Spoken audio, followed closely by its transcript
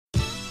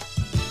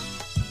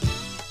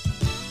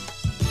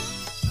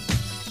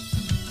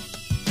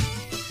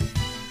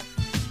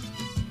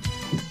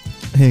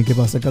Hey, ¿qué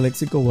pasa,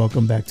 Calexico?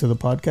 Welcome back to the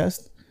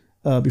podcast.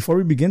 Before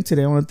we begin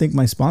today, I want to thank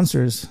my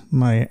sponsors,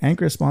 my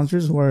anchor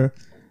sponsors, who are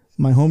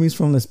my homies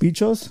from Los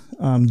Pichos,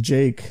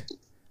 Jake,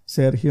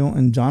 Sergio,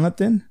 and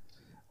Jonathan.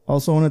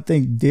 Also want to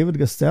thank David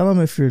Gastelum.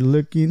 If you're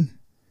looking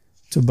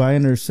to buy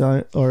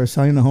or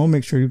selling a home,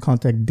 make sure you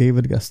contact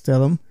David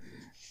Gastelum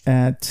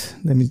at,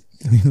 let me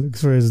look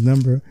for his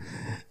number.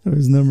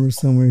 His number is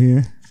somewhere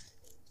here.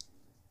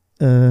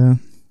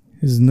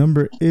 His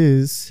number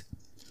is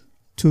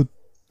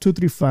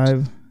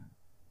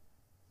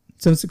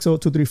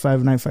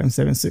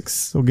 760-235-9576.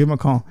 So give him a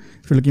call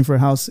if you're looking for a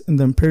house in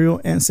the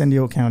Imperial and San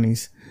Diego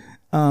counties.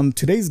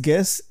 Today's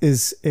guest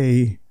is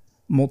a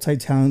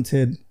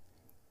multi-talented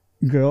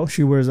girl.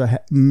 She wears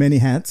many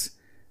hats.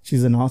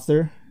 She's an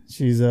author.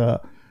 She's an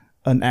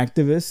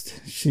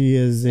activist. She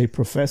is a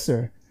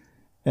professor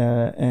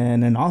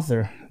and an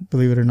author,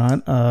 believe it or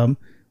not.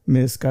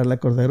 Miss Karla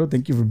Cordero,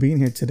 thank you for being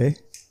here today.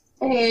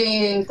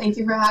 Hey, thank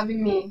you for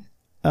having me.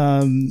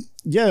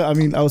 Yeah, I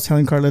mean, I was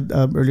telling Karla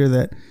earlier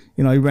that,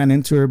 I ran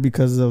into her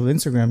because of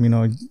Instagram.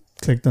 I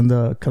clicked on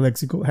the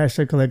Calexico,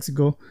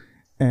 #Calexico,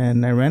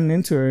 and I ran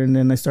into her, and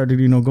then I started,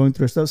 going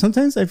through her stuff.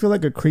 Sometimes I feel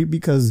like a creep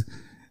because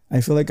I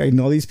feel like I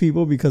know these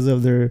people because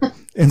of their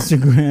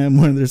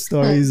Instagram or their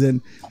stories,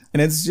 and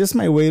it's just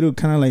my way to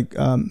kind of like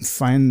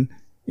find,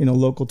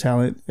 local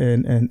talent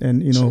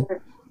and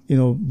Sure.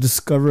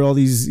 Discover all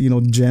these,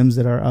 gems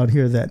that are out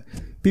here that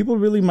people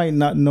really might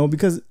not know,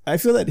 because I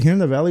feel that here in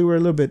the Valley, we're a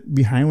little bit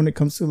behind when it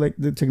comes to like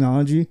the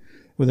technology,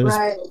 whether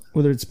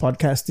it's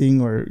podcasting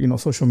or,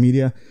 social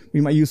media.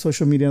 We might use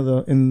social media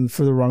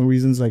for the wrong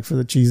reasons, like for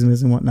the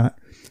chismes and whatnot.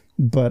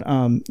 But,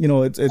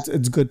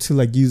 it's good to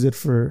like use it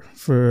for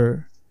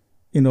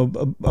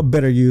a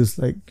better use,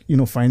 like,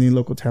 finding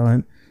local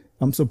talent,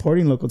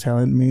 supporting local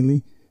talent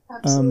mainly.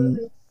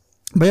 Absolutely.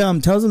 But yeah,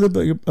 tell us a little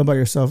bit about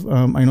yourself.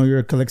 I know you're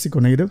a Calexico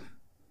native.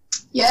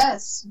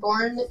 Yes,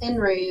 born and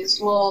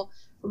raised. Well,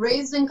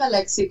 raised in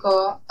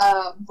Calexico,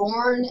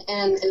 born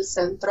in El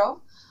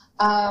Centro.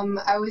 I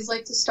always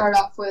like to start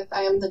off with,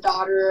 I am the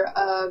daughter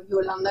of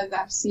Yolanda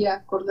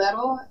Garcia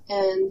Cordero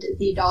and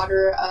the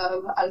daughter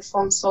of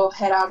Alfonso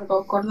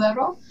Gerardo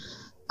Cordero.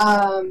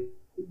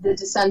 The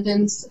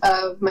descendants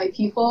of my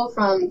people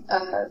from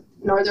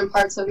northern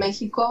parts of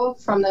Mexico,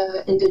 from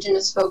the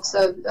indigenous folks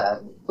of,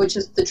 which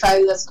is the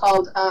tribe that's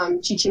called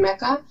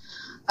Chichimeca,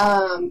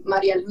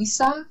 Maria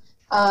Luisa,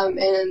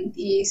 and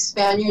the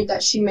Spaniard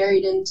that she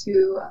married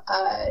into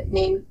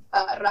named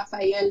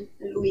Rafael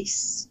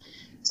Luis.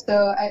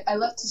 So I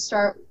love to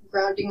start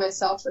grounding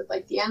myself with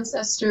like the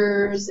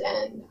ancestors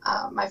and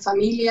my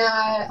familia,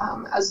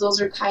 as those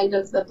are kind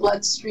of the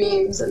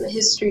bloodstreams and the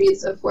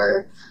histories of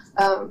where,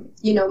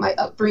 my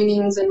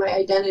upbringings and my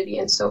identity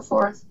and so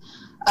forth.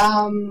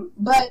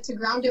 But to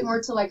ground it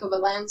more to like of a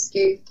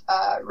landscape,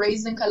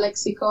 raised in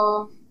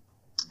Calexico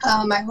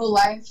my whole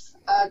life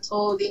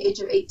till the age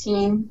of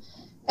 18,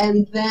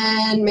 and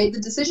then made the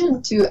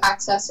decision to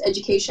access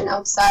education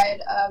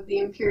outside of the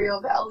Imperial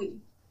Valley.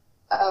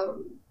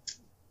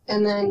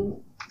 And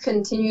then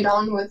continued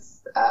on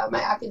with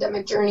my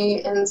academic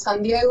journey in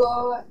San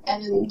Diego,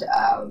 and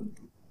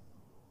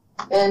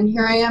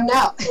here I am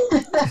now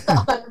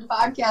on a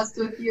podcast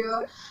with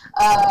you,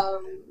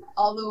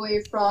 all the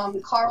way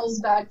from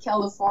Carlsbad,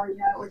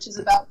 California, which is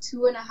about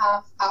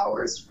 2.5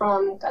 hours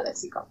from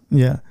Calexico.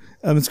 Yeah.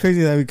 It's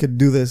crazy that we could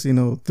do this,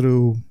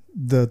 through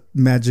the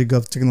magic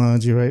of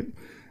technology, right?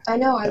 I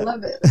know. I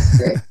love it. It's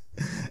great.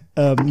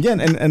 Yeah.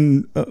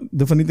 And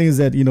the funny thing is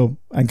that,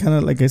 I kind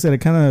of, like I said, I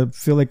kind of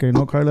feel like I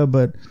know Karla,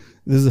 but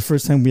this is the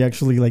first time we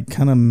actually like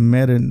kind of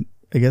met, and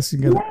I guess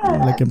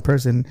like in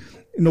person.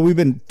 We've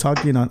been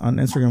talking on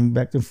Instagram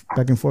back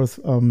and forth,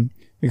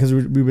 because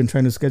we've been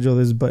trying to schedule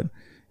this, but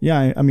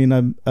yeah, I mean,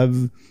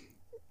 I've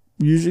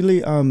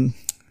usually,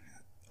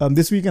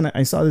 this weekend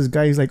I saw this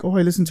guy. He's like, "Oh,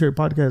 I listened to your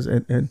podcast,"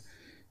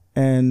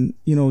 and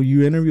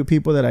you interview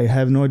people that I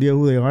have no idea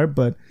who they are,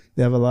 but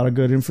they have a lot of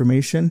good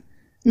information,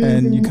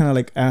 and you kind of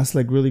like ask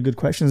like really good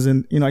questions,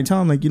 and I tell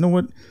them like,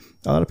 what,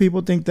 a lot of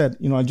people think that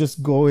I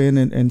just go in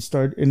and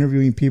start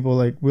interviewing people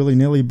like willy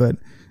nilly, but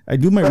I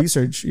do my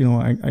research.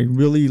 I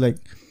really like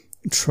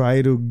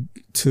try to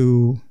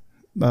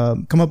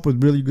come up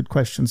with really good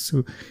questions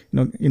to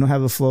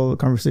have a flow of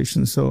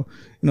conversation. So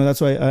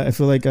that's why I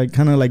feel like I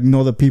kind of like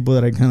know the people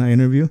that I kind of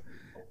interview.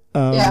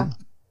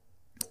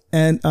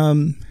 And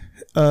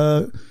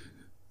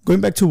going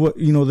back to what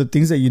the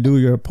things that you do,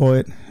 you're a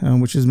poet,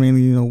 which is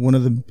mainly one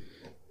of the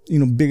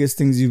biggest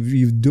things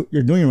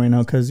you're doing right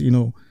now, because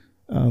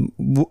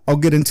I'll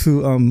get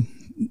into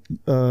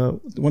some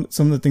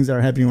of the things that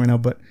are happening right now,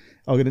 but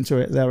I'll get into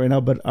that right now.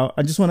 But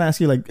I just want to ask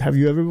you, like, have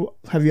you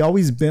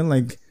always been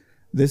like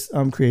this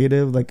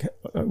creative? Like,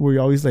 were you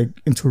always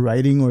like into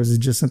writing, or is it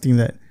just something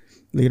that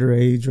later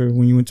age or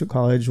when you went to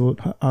college?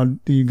 How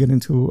do you get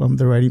into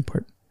the writing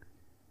part?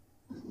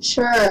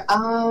 Sure.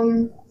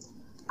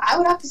 I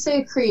would have to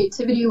say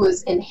creativity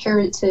was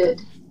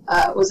inherited,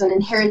 was an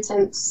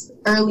inheritance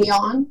early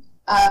on.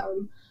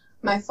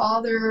 My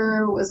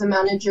father was a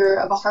manager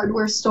of a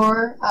hardware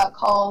store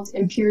called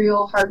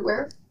Imperial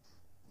Hardware.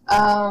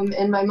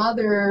 And my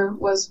mother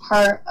was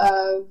part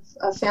of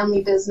a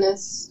family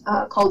business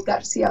called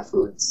Garcia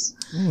Foods.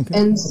 Okay.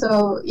 And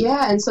so,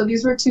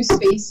 these were two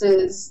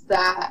spaces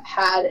that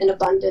had an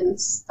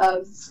abundance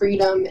of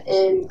freedom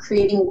in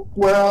creating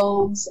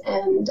worlds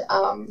and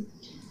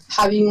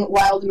having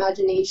wild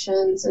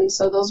imaginations. And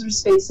so those were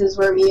spaces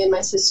where me and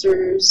my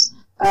sisters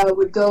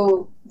would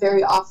go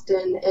very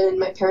often, and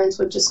my parents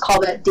would just call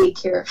that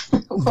daycare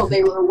while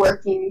they were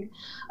working.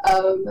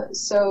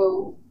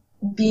 So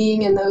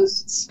being in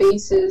those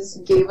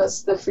spaces gave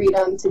us the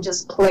freedom to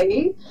just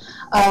play.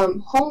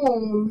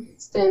 Home,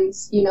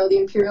 since, the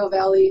Imperial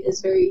Valley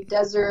is very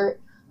desert,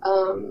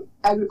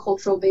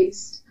 agricultural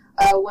based.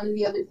 One of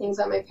the other things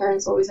that my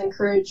parents always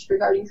encouraged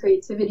regarding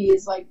creativity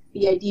is like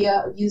the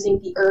idea of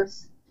using the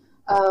earth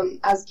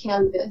as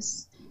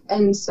canvas.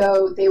 And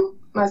so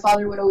my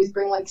father would always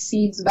bring like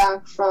seeds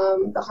back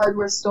from the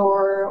hardware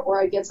store,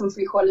 or I'd get some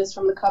frijoles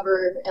from the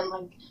cupboard and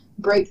like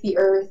break the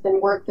earth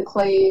and work the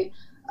clay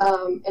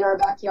in our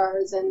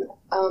backyards. And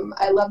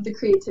I love the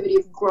creativity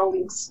of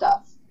growing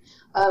stuff.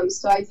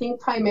 So I think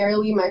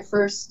primarily my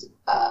first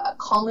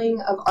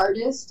calling of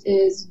artist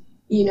is,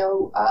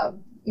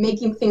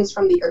 making things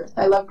from the earth.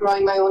 I love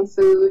growing my own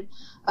food,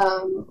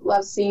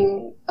 love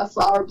seeing a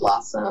flower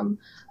blossom.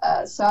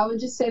 So I would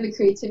just say the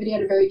creativity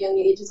at a very young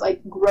age is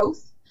like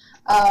growth.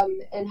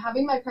 And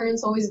having my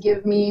parents always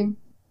give me,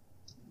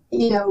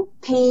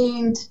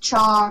 paint,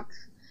 chalk,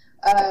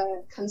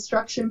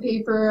 construction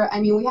paper. I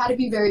mean, we had to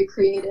be very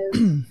creative,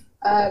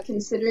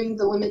 considering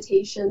the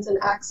limitations and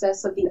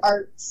access of the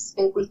arts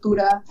and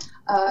cultura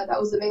that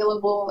was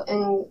available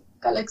in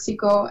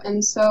Calexico.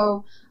 And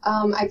so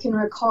I can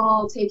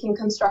recall taking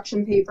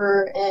construction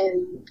paper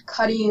and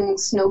cutting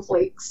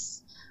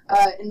snowflakes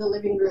in the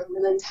living room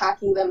and then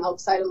tacking them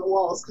outside on the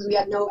walls because we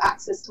had no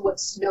access to what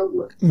snow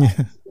looked like.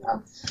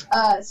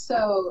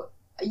 So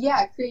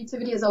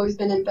creativity has always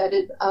been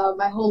embedded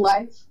my whole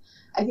life.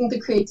 I think the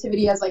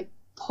creativity as like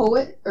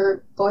poet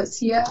or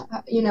poesia,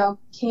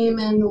 came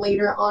in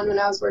later on when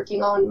I was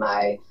working on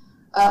my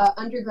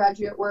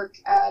undergraduate work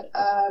at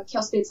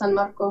Cal State San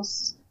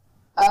Marcos.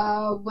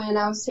 When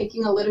I was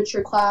taking a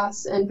literature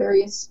class, and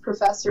various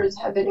professors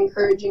have been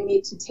encouraging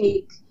me to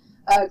take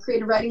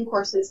creative writing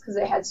courses because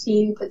they had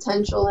seen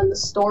potential in the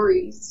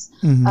stories,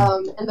 and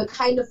the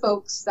kind of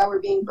folks that were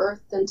being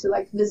birthed into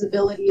like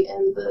visibility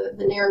in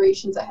the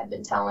narrations I had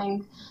been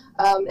telling.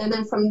 And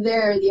then from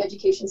there, the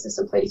education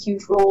system played a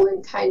huge role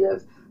in kind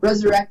of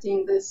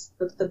resurrecting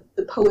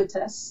the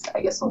poetess,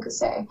 I guess one could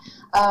say.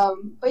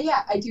 But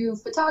yeah, I do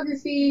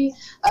photography,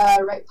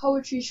 write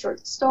poetry,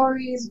 short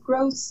stories,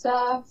 grow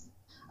stuff.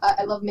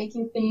 I love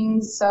making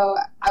things, so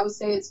I would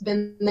say it's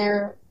been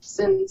there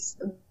since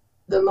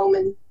the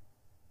moment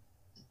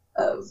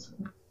of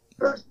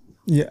birth.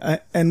 Yeah,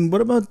 and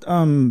what about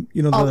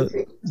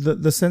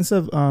the sense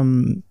of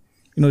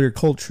your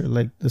culture,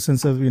 like the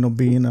sense of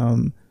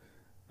being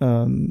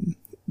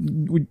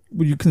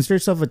would you consider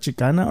yourself a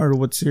Chicana, or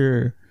what's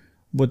your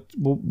what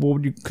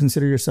would you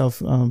consider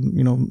yourself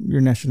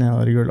your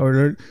nationality,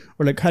 or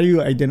like how do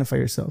you identify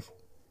yourself?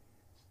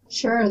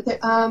 Sure.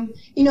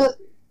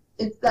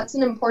 That's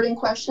an important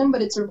question,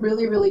 but it's a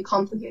really, really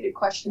complicated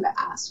question to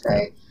ask,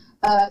 right?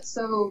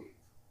 So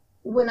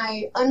when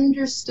I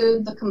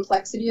understood the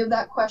complexity of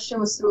that question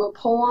was through a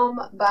poem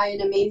by an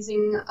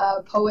amazing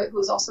poet who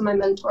was also my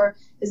mentor.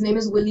 His name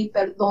is Willy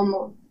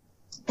Perdomo,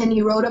 and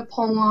he wrote a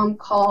poem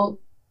called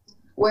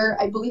Where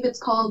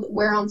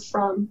I'm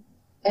From.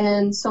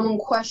 And someone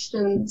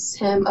questions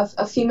him,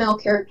 a female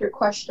character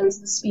questions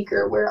the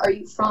speaker, where are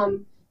you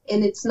from?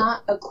 And it's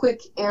not a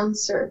quick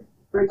answer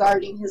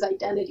regarding his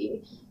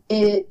identity.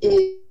 It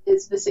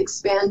is this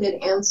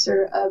expanded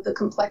answer of the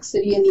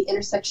complexity and the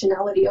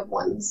intersectionality of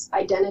one's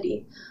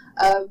identity.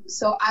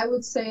 So I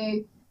would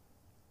say,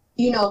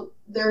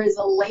 there is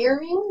a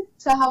layering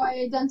to how I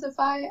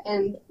identify,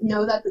 and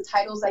know that the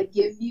titles I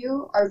give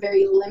you are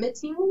very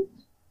limiting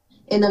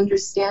in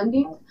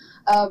understanding.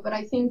 But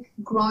I think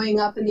growing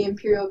up in the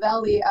Imperial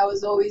Valley, I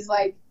was always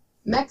like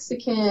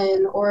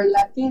Mexican or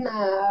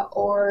Latina,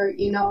 or,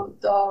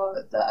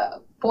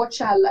 the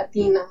Pocha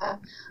Latina.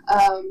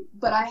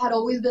 But I had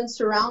always been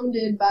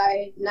surrounded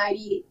by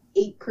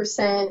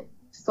 98%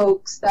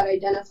 folks that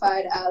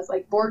identified as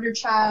like border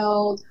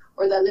child,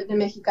 or that lived in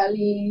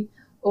Mexicali,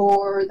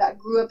 or that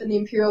grew up in the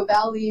Imperial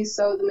Valley.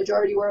 So the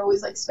majority were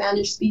always like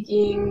Spanish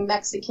speaking,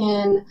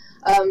 Mexican,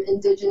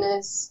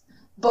 indigenous.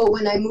 But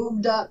when I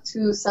moved up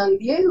to San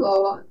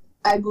Diego,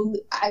 I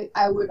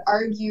would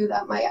argue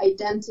that my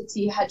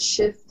identity had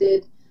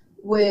shifted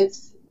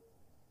with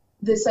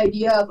this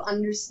idea of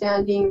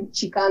understanding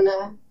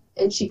Chicana,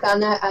 and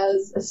Chicana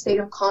as a state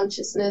of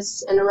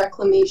consciousness and a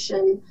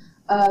reclamation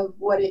of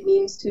what it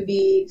means to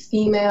be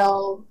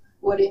female,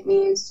 what it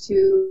means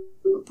to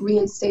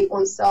reinstate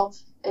oneself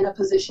in a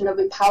position of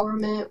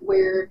empowerment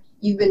where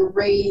you've been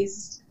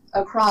raised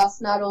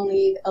across not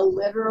only a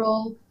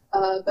literal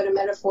but a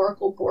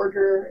metaphorical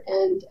border,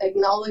 and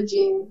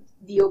acknowledging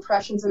the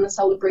oppressions and the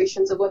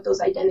celebrations of what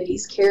those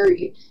identities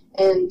carry,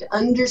 and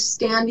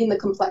understanding the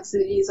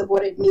complexities of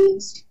what it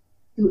means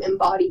to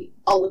embody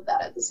all of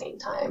that at the same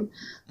time.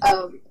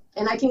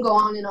 And I can go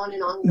on and on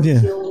and on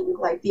with feeling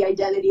like the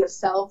identity of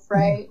self,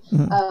 right?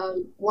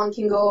 One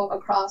can go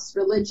across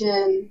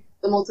religion,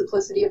 the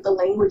multiplicity of the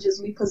languages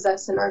we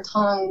possess in our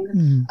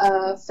tongue,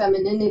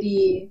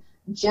 femininity,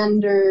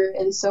 gender,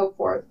 and so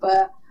forth.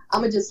 But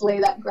I'm gonna just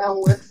lay that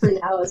groundwork for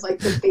now as like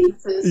the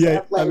basis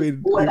of like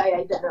what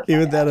I identify.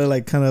 Even that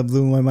like kind of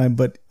blew my mind.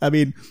 But I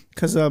mean,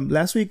 because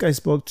last week I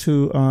spoke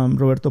to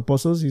Roberto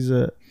Pozos. He's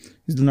an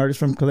artist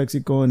from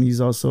Calexico, and he's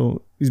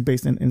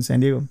based in San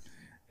Diego.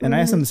 And I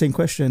asked him the same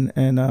question,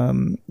 and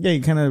he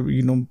kind of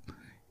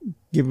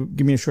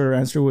give me a shorter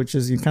answer, which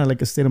is kind of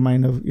like a state of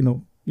mind of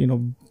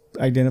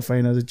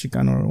identifying as a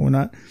Chicano or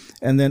not.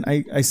 And then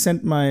I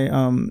sent my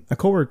a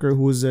coworker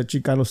who was a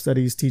Chicano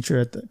studies teacher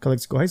at the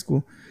Calexico High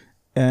School,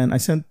 and I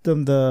sent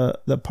them the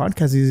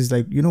podcast. He's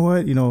like, you know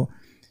what,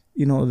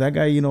 that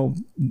guy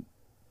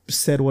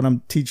said what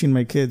I'm teaching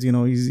my kids. He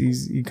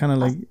kind of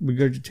like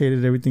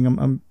regurgitated everything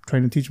I'm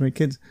trying to teach my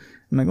kids.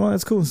 I'm like, oh,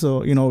 that's cool.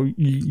 So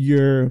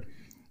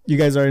you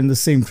guys are in the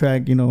same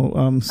track,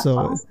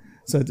 so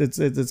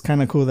it's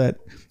kind of cool that,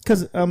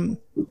 because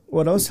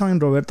what I was telling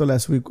Roberto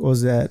last week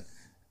was that,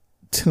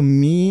 to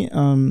me,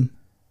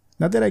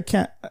 not that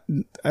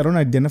I don't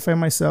identify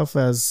myself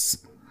as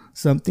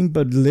something,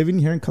 but living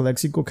here in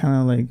Calexico, kind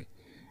of like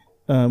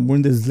we're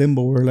in this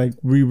limbo where like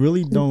we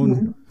really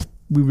don't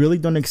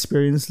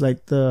experience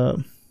like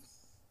the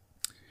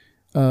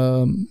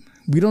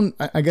we don't,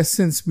 I guess,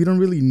 since we don't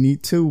really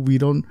need to, we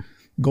don't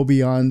go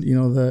beyond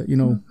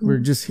we're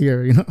just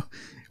here,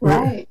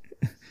 right.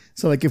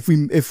 So like if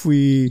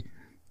we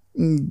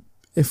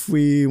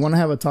want to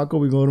have a taco,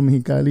 we go to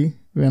Mexicali.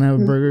 We're gonna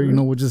have a burger,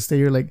 we'll just stay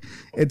here. Like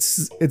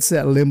it's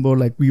that limbo,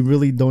 like we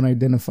really don't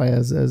identify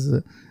as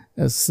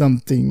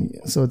something.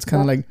 So it's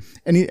kind of like,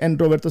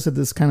 and Roberto said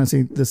this kind of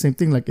the same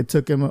thing. Like it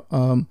took him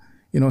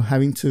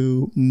having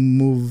to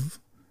move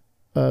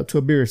to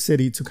a bigger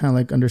city to kind of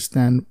like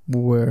understand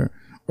where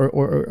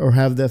or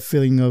have that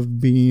feeling of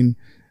being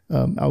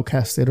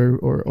outcasted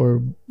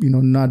or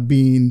not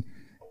being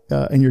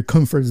in your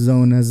comfort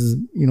zone as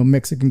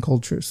Mexican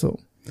culture. So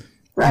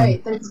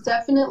right, there's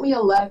definitely a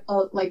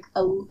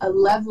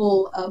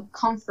level of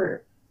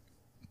comfort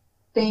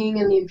staying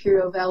in the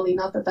Imperial Valley.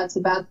 Not that that's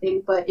a bad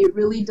thing, but it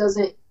really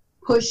doesn't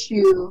push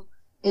you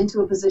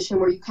into a position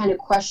where you kind of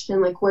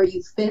question like where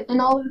you fit in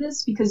all of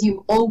this, because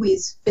you've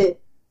always fit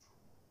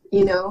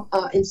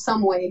in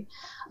some way,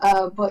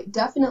 but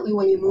definitely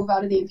when you move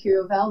out of the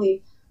Imperial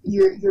Valley,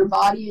 your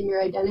body and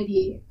your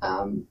identity,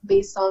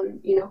 based on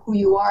who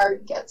you are,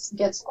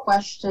 gets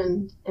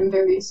questioned in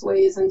various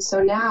ways. And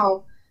so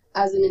now,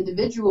 as an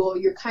individual,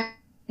 you're kind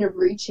of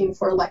reaching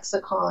for a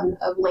lexicon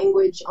of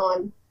language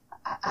on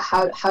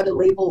how to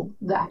label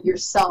that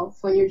yourself,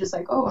 when you're just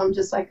like, oh, I'm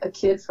just like a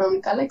kid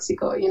from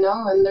Calexico,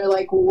 and they're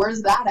like, well,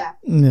 where's that at?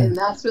 And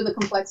that's where the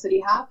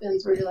complexity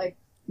happens, where you're like,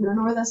 you don't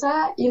know where that's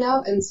at,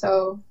 and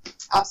so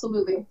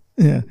absolutely.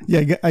 Yeah.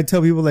 I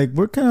tell people like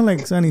we're kind of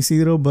like San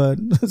Isidro, but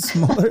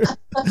smaller,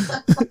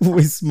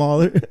 way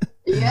smaller.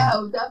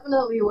 Yeah,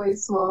 definitely way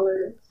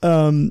smaller.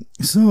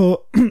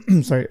 So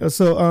sorry.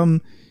 So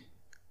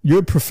you're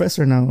a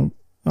professor now,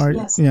 are you?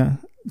 Yes. Yeah.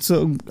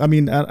 So I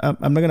mean,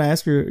 I'm not gonna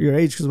ask your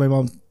age, because my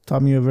mom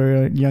taught me at a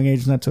very young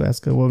age not to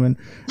ask a woman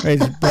her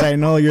age. But I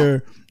know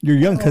you're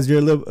young, because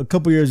you're a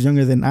couple years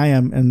younger than I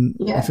am, and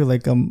I feel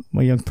like I'm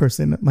a young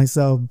person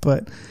myself.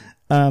 But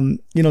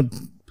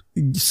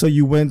so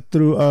you went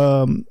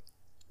through.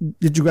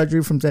 Did you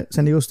graduate from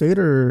San Diego State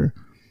or?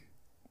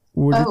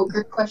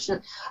 Good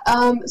question.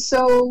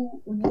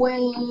 So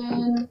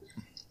when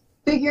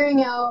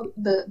figuring out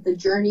the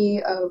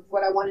journey of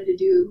what I wanted to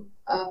do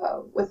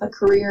with a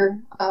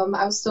career,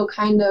 I was still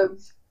kind of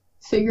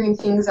figuring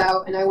things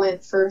out, and I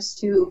went first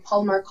to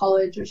Palomar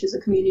College, which is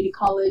a community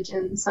college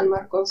in San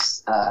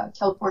Marcos,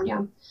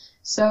 California.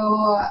 So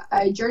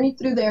I journeyed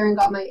through there and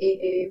got my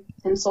AA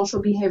in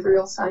social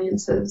behavioral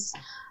sciences,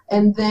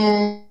 and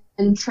then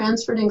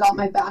transferred and got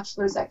my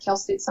bachelor's at Cal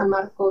State San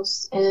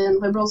Marcos in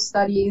liberal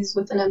studies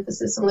with an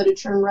emphasis in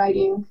literature and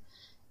writing,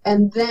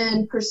 and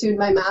then pursued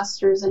my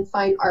master's in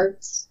fine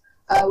arts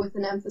with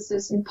an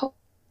emphasis in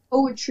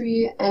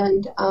poetry,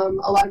 and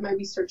a lot of my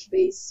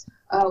research-based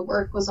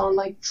work was on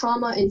like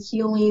trauma and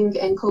healing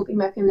and coping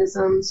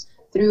mechanisms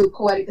through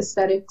poetic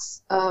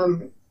aesthetics,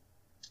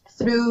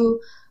 through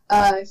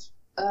I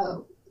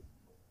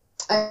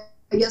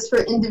guess for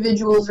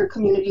individuals or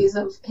communities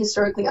of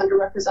historically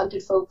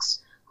underrepresented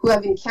folks who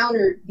have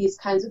encountered these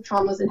kinds of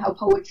traumas, and how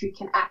poetry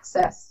can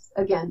access,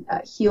 again,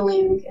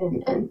 healing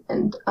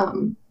and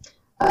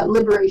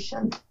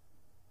liberation,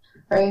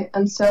 right?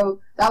 And so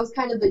that was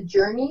kind of the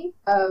journey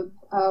of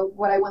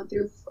what I went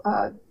through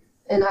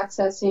in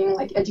accessing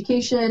like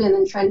education, and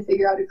then trying to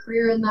figure out a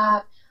career in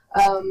that.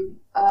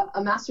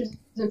 A master's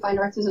in fine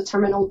arts is a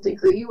terminal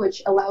degree,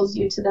 which allows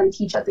you to then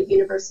teach at the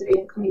university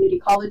and community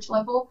college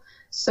level.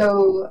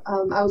 So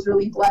I was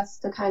really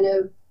blessed to kind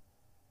of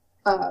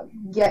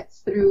get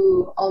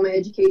through all my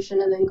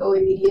education and then go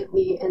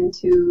immediately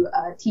into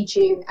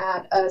teaching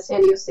at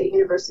San Diego State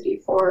University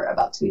for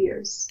about 2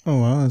 years. Oh,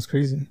 wow, that's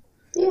crazy.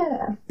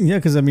 Yeah. Yeah,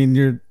 because I mean,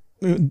 you're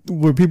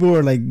where people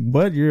are like,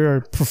 "What? You're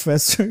a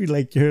professor?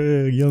 Like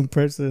you're a young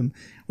person?"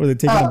 Were they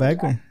taken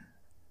aback? Yeah.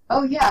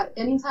 Oh yeah.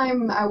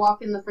 Anytime I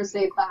walk in the first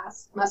day of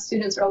class, my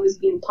students are always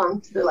being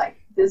punked. They're like,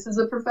 "This is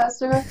a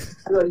professor?"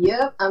 I go,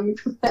 "Yep, I'm a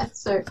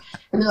professor."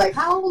 And they're like,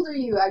 "How old are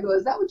you?" I go,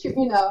 "Is that what you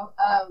know?"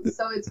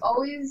 So it's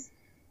always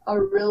a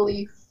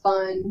really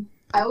fun.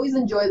 I always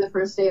enjoy the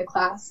first day of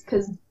class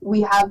because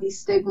we have these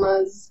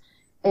stigmas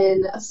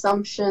and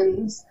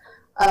assumptions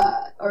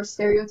or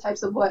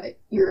stereotypes of what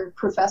your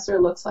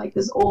professor looks like,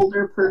 this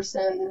older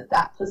person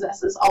that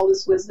possesses all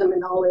this wisdom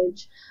and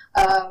knowledge.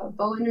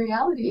 But in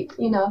reality,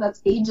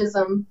 that's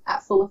ageism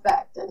at full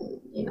effect, and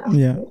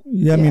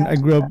Yeah. I mean, I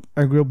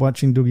grew up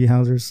watching Doogie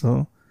Howser,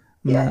 so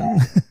yeah.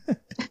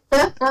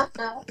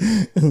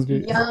 it was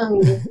great.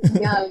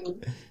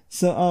 Young.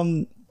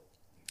 So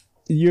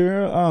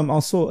you're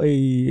also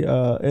a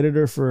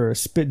editor for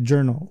Spit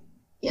Journal.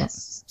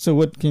 Yes. So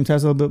what can you tell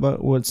us a little bit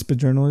about what Spit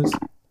Journal is?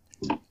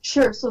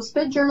 Sure. So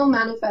Spit Journal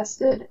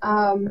manifested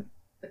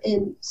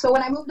so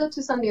when I moved up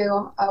to San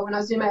Diego, when I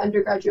was doing my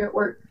undergraduate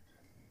work,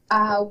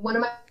 one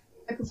of my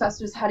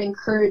professors had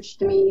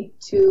encouraged me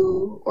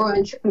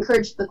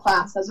encouraged the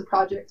class as a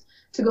project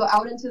to go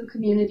out into the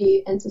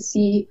community and to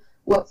see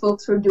what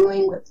folks were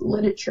doing with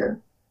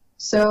literature.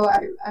 So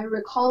I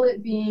recall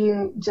it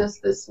being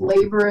just this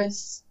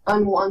laborious,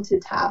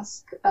 unwanted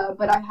task,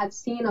 but I had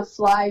seen a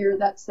flyer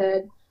that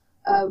said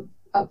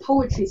a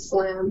poetry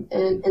slam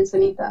in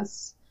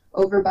Encinitas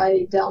over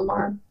by Del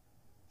Mar.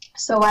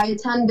 So I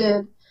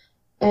attended,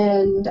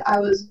 and I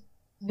was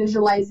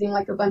visualizing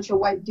like a bunch of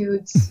white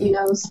dudes,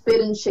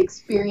 spitting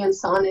Shakespearean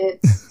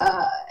sonnets,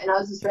 and I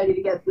was just ready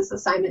to get this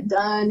assignment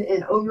done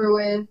and over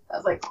with. I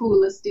was like, cool,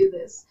 let's do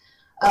this.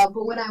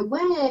 But when I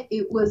went,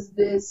 it was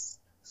this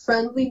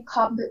friendly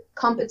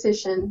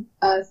competition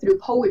through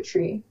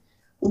poetry,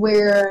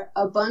 where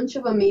a bunch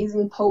of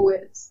amazing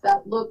poets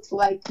that looked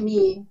like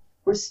me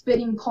were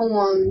spitting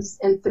poems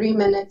in 3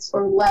 minutes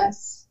or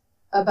less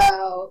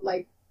about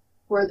like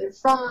where they're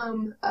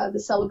from, the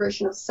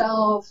celebration of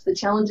self, the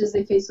challenges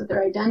they face with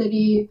their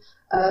identity,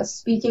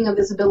 speaking of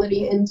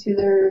visibility into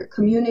their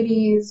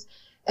communities.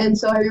 And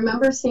so I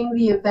remember seeing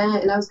the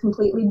event and I was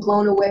completely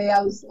blown away.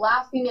 I was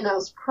laughing and I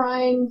was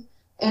crying,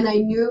 and I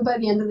knew by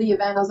the end of the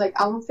event, I was like,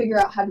 I want to figure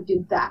out how to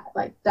do that.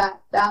 Like that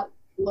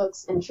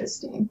looks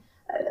interesting.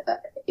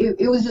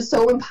 It was just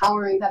so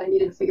empowering that I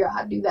needed to figure out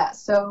how to do that.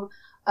 So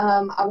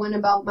I went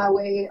about my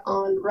way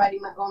on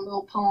writing my own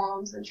little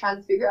poems and trying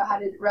to figure out how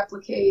to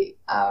replicate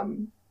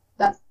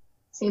that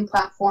same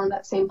platform,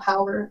 that same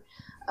power,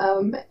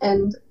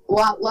 and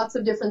lots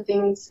of different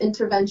things,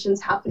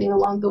 interventions happening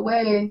along the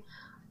way.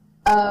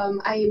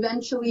 I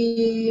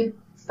eventually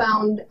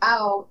found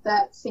out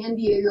that San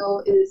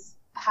Diego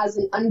has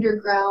an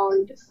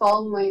underground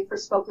following for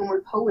spoken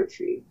word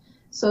poetry.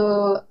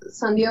 So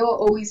San Diego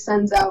always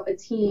sends out a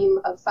team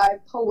of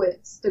 5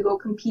 poets to go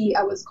compete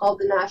at what's called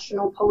the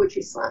National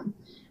Poetry Slam,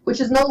 which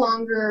is no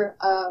longer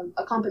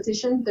a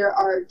competition. There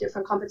are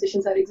different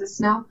competitions that exist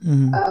now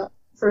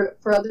for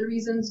other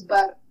reasons,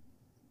 but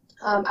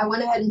I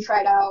went ahead and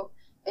tried out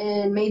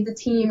and made the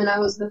team, and I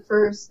was the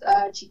first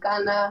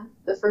Chicana,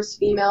 the first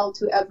female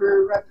to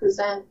ever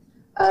represent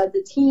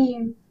the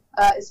team,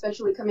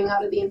 especially coming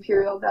out of the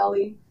Imperial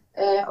Valley,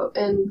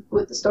 and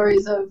with the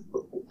stories of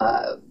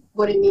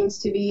what it means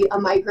to be a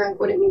migrant,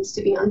 what it means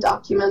to be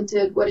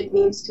undocumented, what it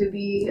means to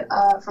be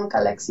from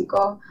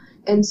Calexico.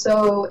 And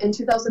so in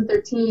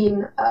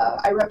 2013,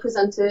 I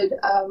represented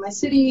my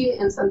city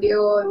in San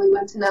Diego, and we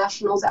went to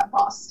nationals at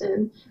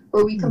Boston,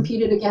 where we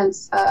competed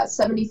against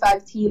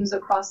 75 teams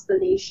across the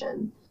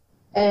nation.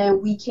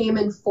 And we came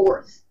in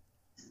 4th.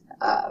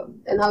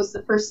 And that was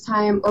the first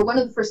time, or one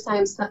of the first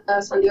times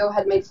San Diego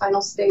had made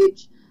final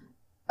stage.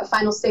 A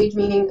final stage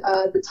meaning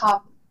the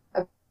top,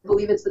 I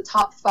believe it's the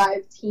top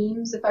 5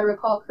 teams, if I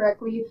recall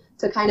correctly,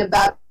 to kind of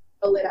battle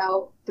it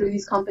out through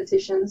these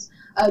competitions.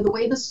 The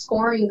way the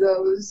scoring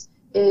goes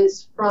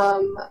is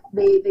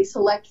they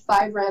select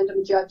 5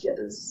 random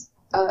judges,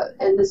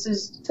 and this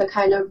is to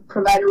kind of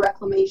provide a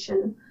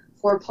reclamation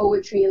for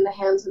poetry in the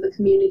hands of the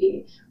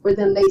community, where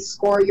then they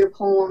score your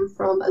poem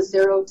from a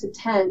 0 to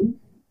 10.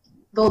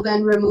 They'll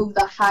then remove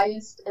the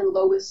highest and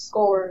lowest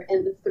score,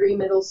 and the 3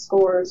 middle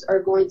scores are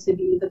going to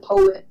be the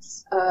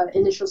poet's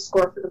initial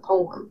score for the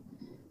poem.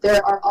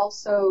 There are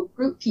also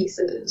group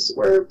pieces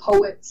where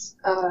poets,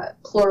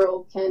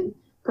 plural, can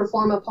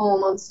perform a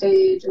poem on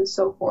stage and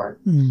so forth.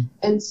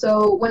 And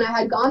so when I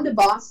had gone to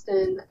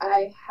Boston,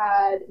 I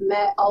had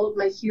met all of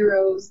my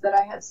heroes that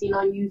I had seen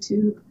on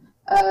YouTube,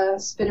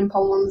 spitting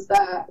poems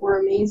that were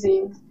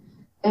amazing.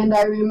 And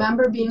I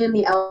remember being in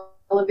the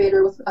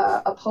elevator with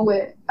a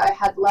poet I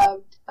had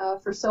loved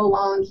for so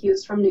long. He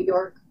was from New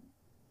York,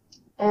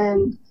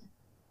 and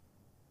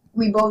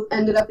we both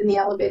ended up in the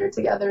elevator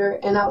together,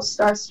 and I was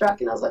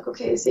starstruck, and I was like,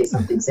 okay, say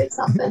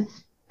something.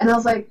 And I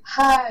was like,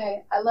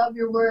 hi, I love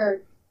your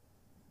work.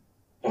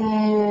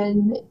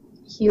 And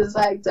he was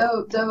like,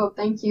 dope,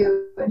 thank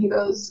you. And he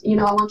goes,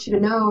 I want you to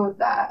know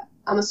that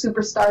I'm a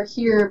superstar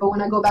here, but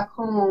when I go back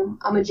home,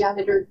 I'm a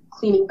janitor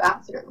cleaning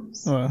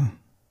bathrooms.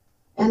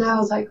 And I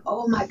was like,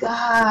 oh my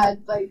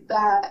God, like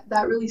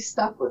that really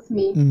stuck with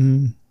me.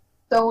 Mm-hmm.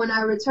 So when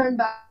I returned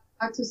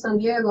back to San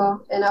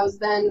Diego, and I was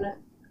then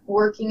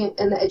working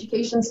in the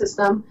education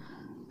system,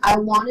 I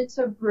wanted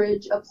to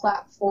bridge a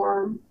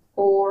platform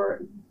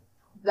for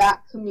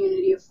that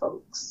community of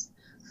folks,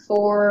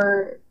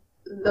 for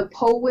the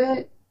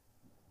poet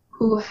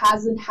who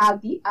hasn't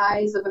had the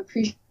eyes of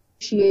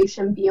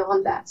appreciation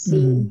beyond that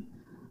scene.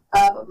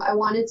 I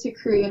wanted to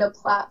create a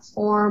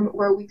platform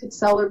where we could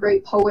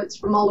celebrate poets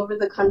from all over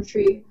the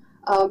country,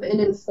 and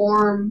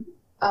inform,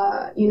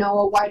 a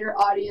wider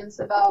audience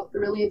about the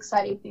really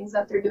exciting things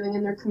that they're doing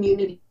in their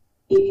community,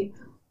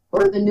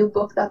 or the new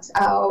book that's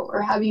out,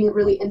 or having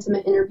really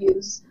intimate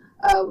interviews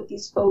with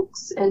these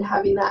folks and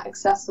having that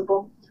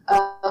accessible.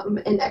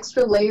 An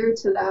extra layer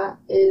to that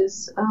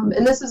is,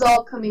 and this is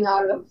all coming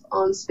out of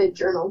on Spit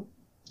Journal.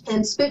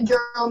 And spit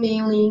journal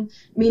meaning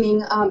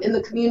in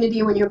the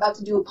community, when you're about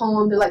to do a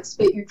poem, they're like,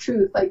 spit your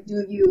truth, like,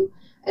 do you.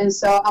 And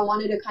so I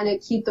wanted to kind of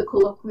keep the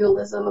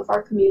colloquialism of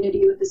our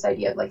community with this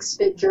idea of like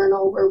spit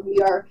journal, where we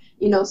are,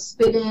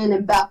 spitting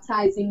and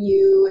baptizing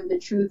you in the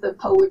truth of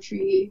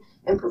poetry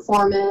and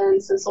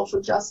performance and social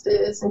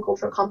justice and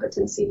cultural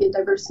competency and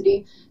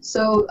diversity.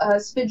 So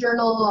Spit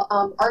Journal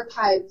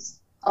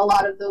archives a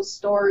lot of those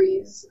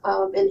stories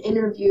and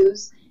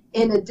interviews.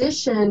 In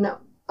addition,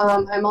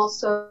 I'm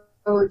also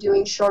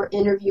doing short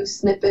interview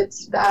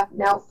snippets that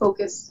now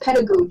focus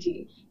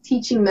pedagogy,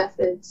 teaching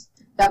methods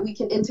that we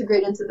can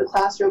integrate into the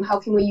classroom. How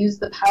can we use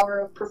the power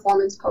of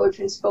performance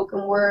poetry and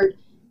spoken word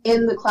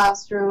in the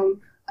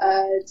classroom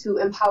to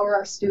empower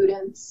our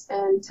students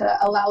and to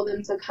allow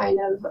them to kind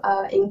of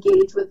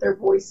engage with their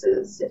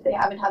voices if they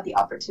haven't had the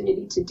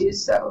opportunity to do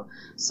so.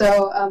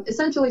 So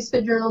essentially,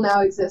 Spit Journal now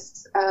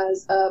exists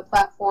as a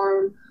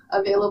platform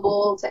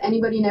available to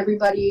anybody and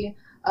everybody,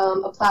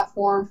 a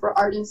platform for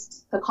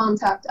artists to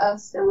contact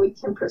us, and we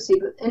can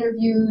proceed with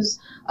interviews,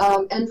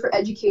 and for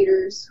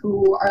educators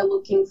who are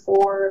looking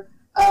for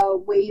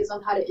ways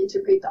on how to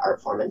integrate the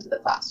art form into the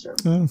classroom.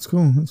 Oh, that's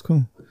cool. That's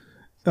cool.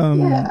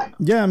 Yeah.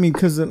 I mean,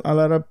 because a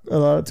lot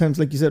of times,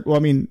 like you said, well, I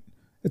mean,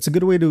 it's a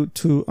good way to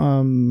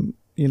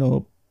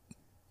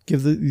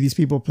give these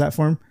people a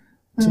platform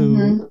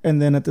to,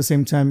 and then at the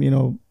same time,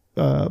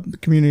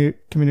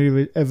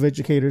 community of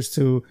educators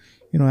to,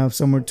 have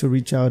somewhere to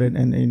reach out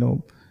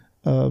and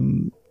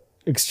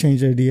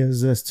exchange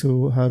ideas as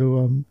to how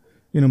to,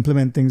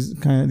 implement these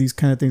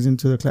kind of things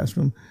into the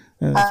classroom.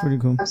 That's pretty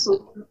cool.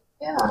 Absolutely.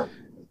 Yeah.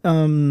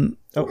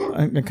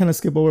 I kind of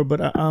skip over,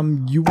 but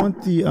you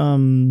want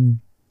the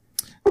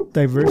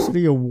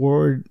diversity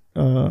award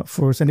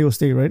for San Diego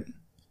State, right?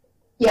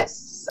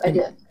 Yes, I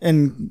did.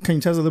 And can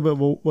you tell us a little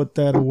bit about what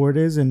that award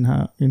is and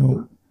how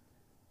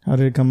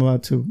did it come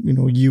about to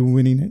you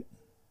winning it?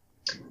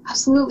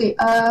 Absolutely.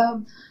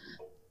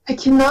 I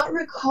cannot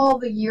recall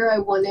the year I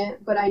won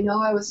it, but I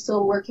know I was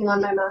still working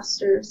on my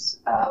master's.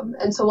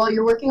 And so while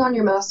you're working on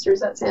your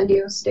master's at San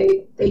Diego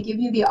State, they give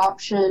you the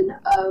option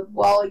of,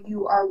 while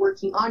you are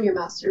working on your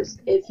master's,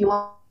 if you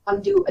want to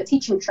do a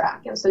teaching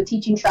track. And so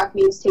teaching track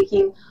means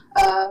taking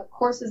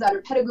courses that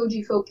are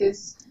pedagogy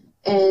focused,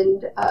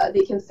 and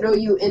they can throw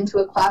you into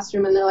a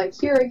classroom and they're like,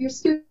 here are your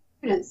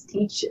students,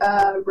 teach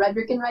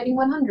rhetoric and writing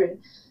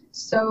 100.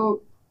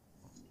 So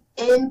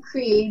in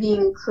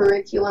creating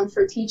curriculum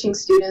for teaching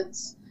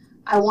students,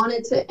 I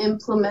wanted to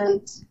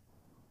implement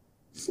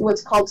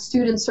what's called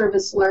student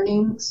service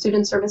learning.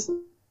 Student service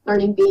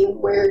learning being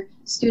where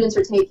students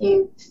are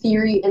taking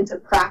theory into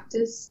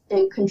practice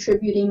and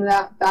contributing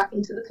that back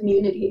into the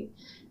community.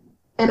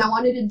 And I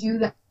wanted to do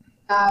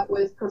that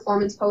with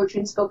performance poetry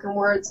and spoken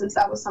word, since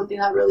that was something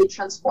that really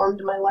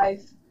transformed my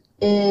life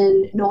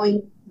in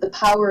knowing the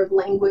power of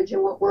language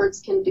and what words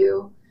can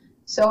do.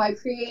 So I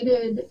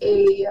created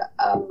a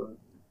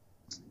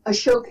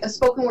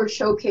spoken word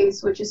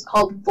showcase, which is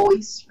called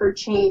Voice for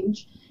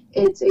Change.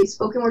 It's a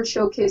spoken word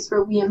showcase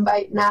where we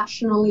invite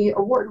nationally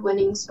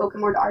award-winning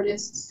spoken word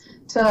artists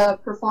to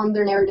perform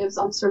their narratives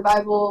on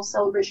survival,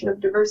 celebration of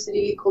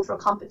diversity, cultural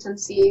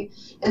competency.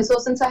 And so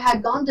since I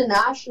had gone to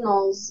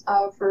nationals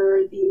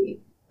for the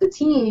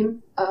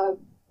team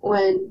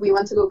when we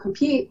went to go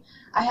compete,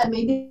 I had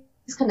made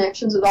these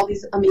connections with all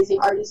these amazing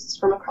artists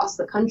from across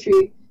the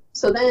country.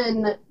 So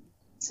then,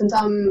 since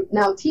I'm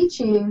now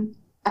teaching,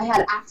 I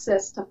had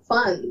access to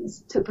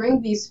funds to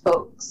bring these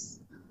folks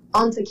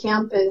onto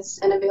campus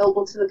and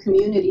available to the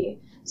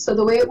community. So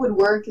the way it would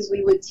work is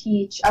I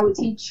would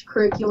teach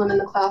curriculum in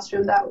the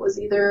classroom that was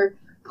either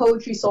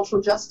poetry,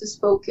 social justice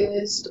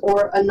focused,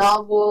 or a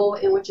novel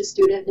in which a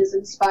student is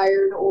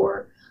inspired,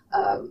 or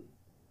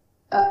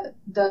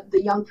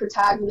the young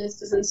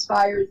protagonist is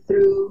inspired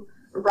through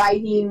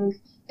writing.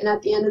 And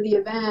at the end of the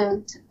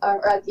event,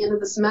 or at the end of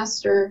the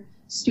semester,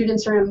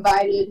 students are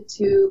invited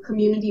to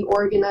community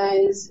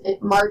organize,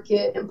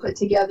 market, and put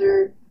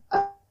together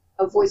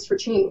a voice for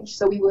change.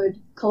 So we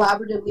would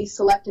collaboratively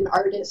select an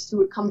artist who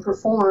would come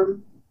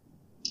perform.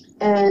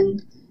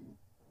 And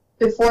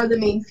before the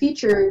main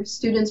feature,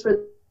 students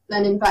were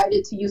then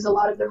invited to use a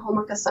lot of their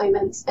homework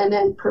assignments and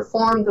then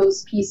perform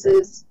those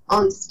pieces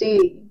on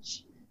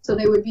stage. So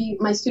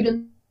my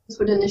students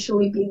would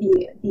initially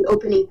be the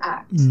opening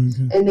act,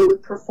 and they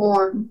would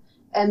perform.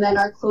 And then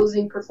our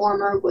closing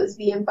performer was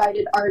the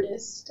invited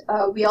artist.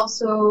 We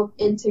also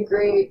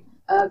integrate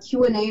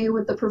Q&A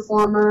with the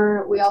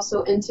performer. We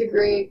also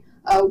integrate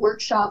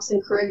workshops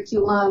and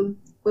curriculum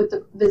with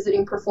the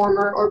visiting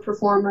performer or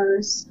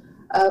performers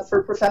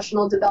for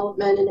professional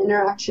development and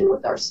interaction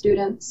with our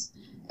students.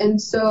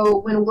 And so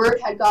when word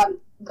had gone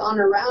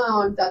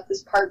around that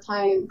this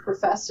part-time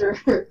professor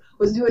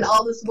was doing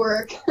all this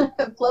work,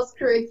 plus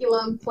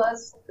curriculum,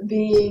 plus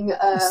being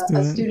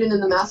a student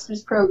in the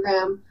master's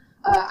program,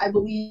 I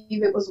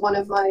believe it was one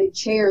of my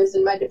chairs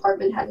in my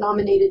department had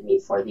nominated me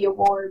for the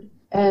award.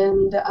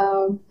 And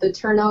the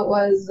turnout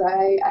was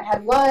I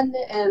had won,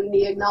 and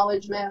the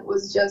acknowledgement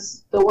was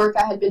just the work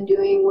I had been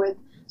doing with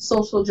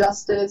social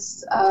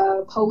justice,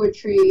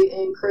 poetry,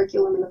 and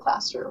curriculum in the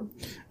classroom.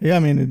 Yeah, I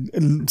mean,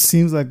 it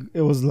seems like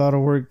it was a lot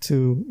of work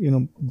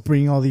to,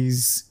 bring all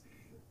these,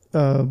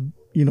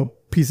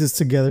 pieces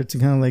together to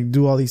kind of like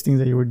do all these things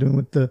that you were doing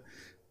with the,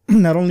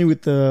 not only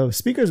with the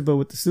speakers, but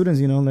with the students,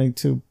 like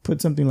to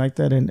put something like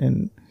that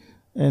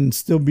and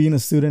still being a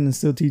student and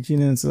still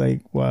teaching. And it's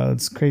like, wow,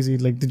 it's crazy.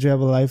 Like, did you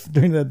have a life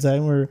during that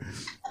time or?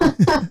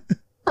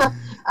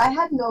 I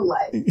had no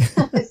life.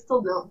 I still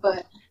don't,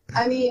 but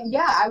I mean,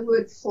 yeah, I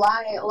would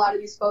fly a lot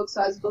of these folks.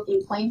 So I was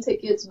booking plane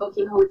tickets,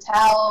 booking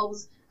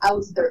hotels. I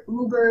was their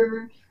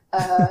Uber,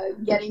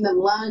 getting them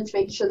lunch,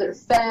 making sure they're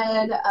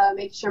fed,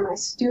 making sure my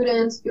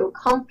students feel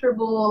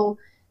comfortable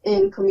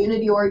in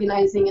community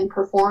organizing and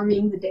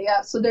performing the day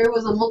up. So there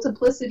was a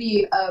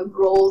multiplicity of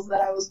roles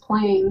that I was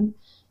playing,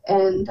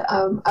 and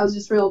I was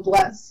just real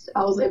blessed.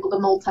 I was able to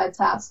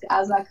multitask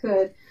as I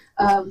could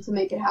to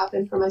make it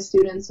happen for my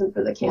students and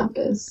for the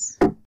campus.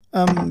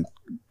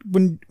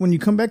 When you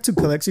come back to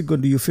Calexico,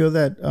 do you feel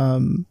that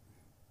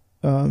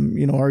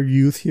our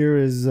youth here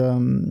is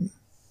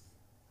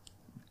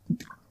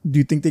do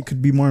you think they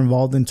could be more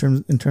involved in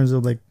terms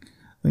of like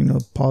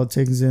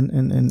politics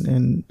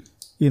and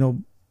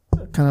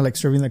kind of like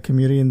serving that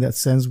community in that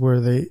sense where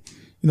they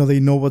they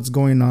know what's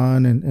going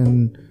on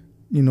and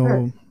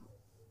Sure.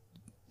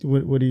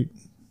 what do you?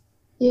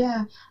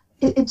 Yeah,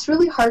 it's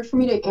really hard for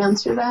me to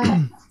answer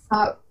that.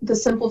 The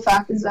simple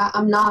fact is that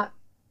I'm not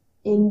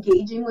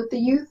engaging with the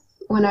youth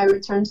when I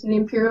return to the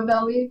Imperial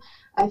Valley.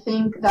 I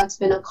think that's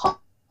been a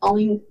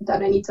calling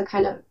that I need to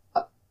kind of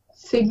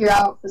figure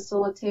out,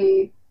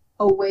 facilitate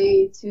a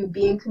way to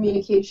be in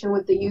communication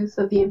with the youth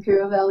of the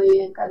Imperial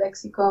Valley and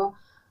Calexico.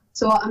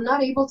 So I'm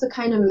not able to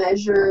kind of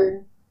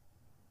measure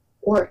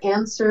or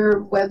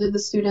answer whether the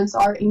students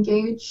are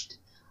engaged.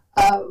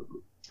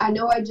 I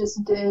know I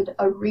just did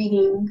a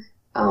reading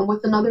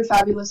with another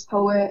fabulous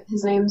poet.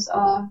 His name's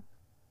Paul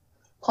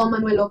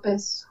Manuel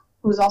Lopez,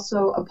 who's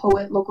also a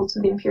poet local to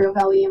the Imperial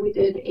Valley, and we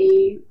did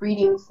a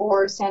reading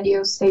for San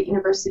Diego State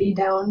University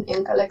down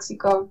in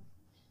Calexico.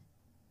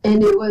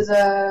 And it was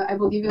I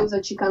believe it was a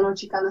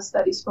Chicana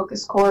Studies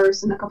focused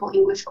course, and a couple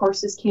English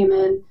courses came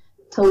in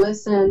to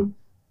listen.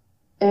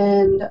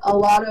 And a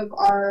lot of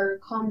our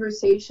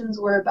conversations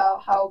were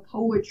about how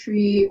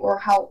poetry or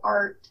how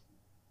art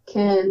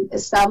can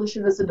establish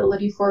a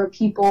visibility for a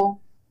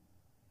people.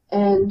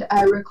 And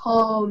I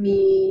recall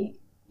me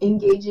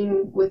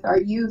engaging with our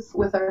youth,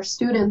 with our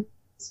students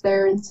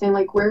there, and saying,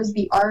 like, where's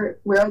the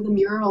art? Where are the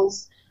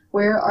murals?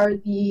 Where are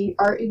the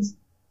art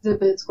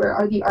exhibits? Where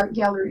are the art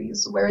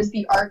galleries? Where is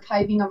the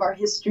archiving of our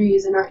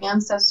histories and our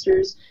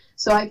ancestors?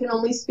 So I can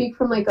only speak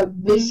from like a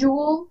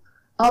visual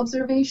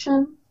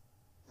observation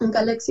in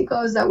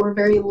Calexico, is that we're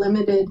very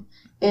limited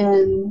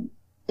in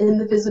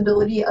the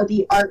visibility of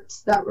the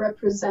arts that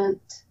represent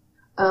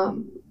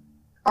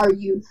our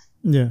youth.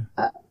 Yeah.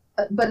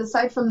 But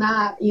aside from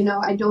that,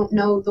 I don't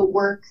know the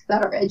work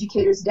that our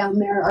educators down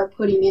there are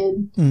putting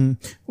in,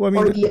 well, I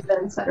mean, or the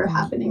events that are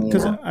happening.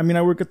 Because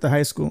I work at the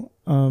high school.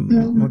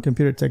 I'm a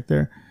computer tech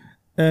there,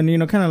 and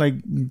kind of like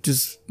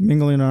just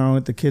mingling around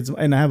with the kids.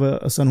 And I have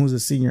a son who's a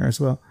senior as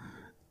well.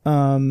 I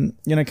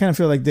kind of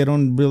feel like they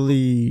don't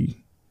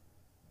really,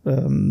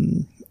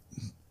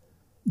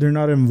 they're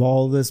not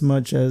involved as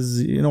much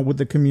as with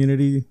the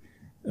community.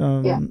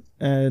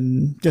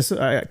 And just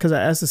because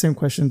I asked the same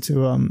question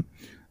to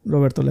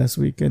Roberto last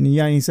week, and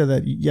he said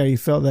that he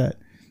felt that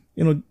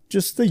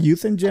just the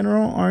youth in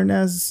general aren't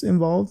as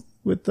involved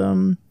with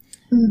and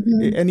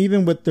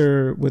even with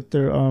their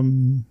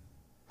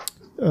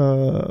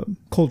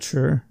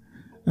culture.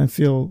 I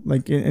feel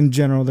like in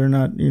general they're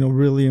not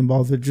really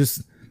involved. They're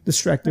just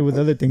distracted with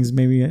other things.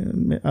 Maybe I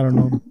don't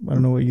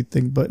know what you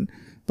think, but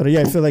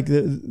yeah, I feel like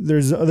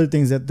there's other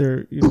things that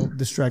they're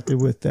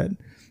distracted with that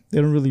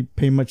they don't really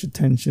pay much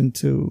attention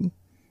to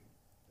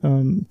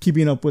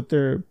keeping up with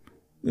their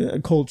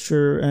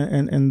culture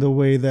and the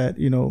way that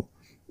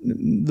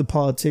the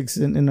politics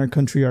in our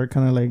country are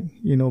kind of like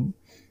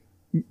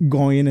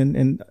going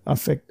and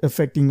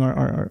affecting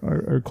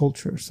our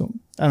culture. So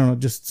I don't know,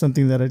 just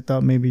something that I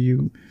thought maybe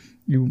you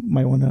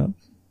might want to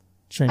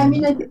change. I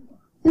mean,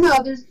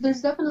 no,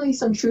 there's definitely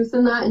some truth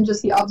in that, and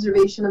just the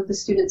observation of the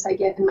students I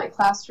get in my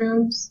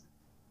classrooms.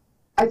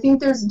 I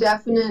think there's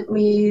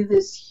definitely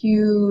this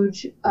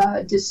huge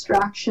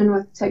distraction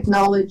with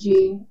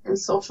technology and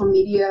social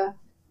media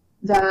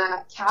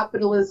that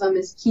capitalism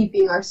is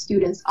keeping our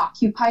students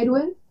occupied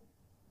with,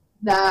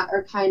 that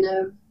are kind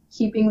of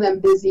keeping them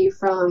busy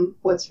from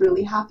what's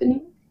really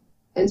happening.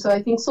 And so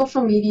I think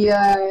social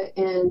media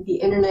and the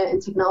internet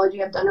and technology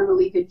have done a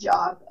really good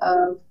job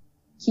of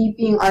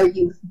keeping our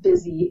youth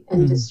busy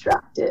and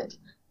distracted.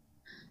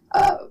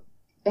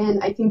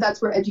 And I think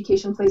that's where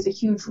education plays a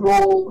huge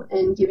role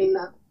in giving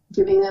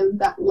them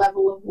that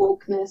level of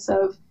wokeness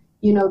of,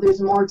 you know,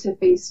 there's more to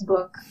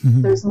Facebook,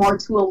 there's more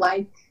to a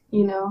like,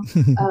 you know.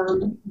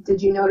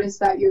 Did you notice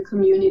that your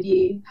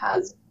community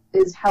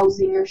is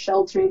housing or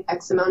sheltering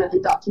X amount of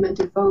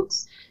undocumented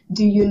folks?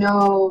 Do you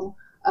know,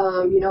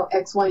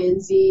 X, Y, and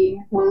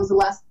Z? When was the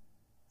last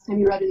time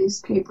you read a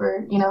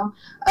newspaper, you know?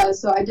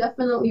 So I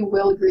definitely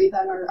will agree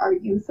that our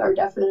youth are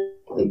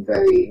definitely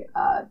very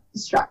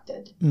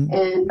distracted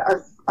and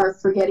are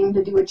forgetting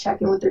to do a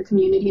check-in with their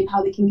community and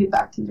how they can give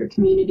back to their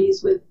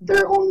communities with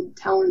their own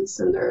talents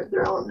and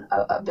their own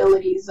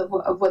abilities of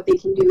what they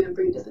can do and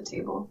bring to the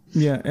table.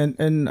 Yeah,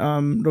 and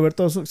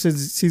Roberto also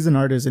says he's an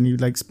artist and he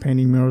likes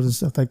painting murals and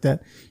stuff like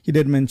that. He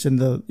did mention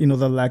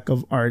the lack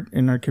of art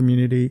in our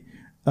community,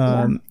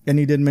 and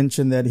he did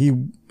mention that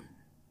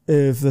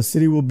if the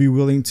city will be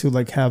willing to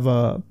like have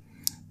a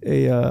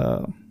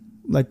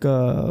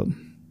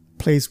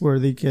place where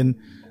they can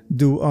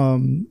do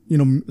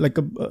like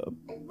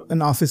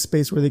an office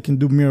space where they can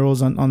do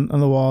murals on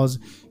the walls,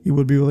 he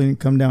would be willing to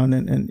come down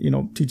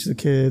and teach the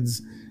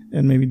kids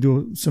and maybe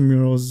do some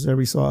murals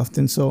every so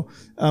often. So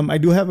I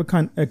do have a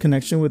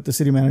connection with the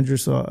city manager,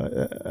 so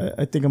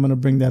I think I'm going to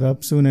bring that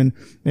up soon, and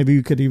maybe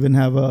we could even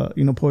have a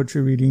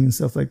poetry reading and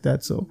stuff like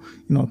that. So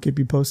I'll keep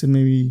you posted.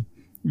 Maybe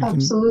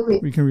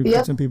we can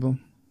recruit some people.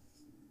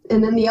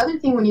 And then the other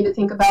thing we need to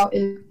think about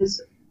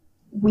is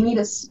we need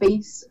a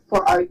space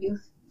for our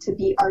youth to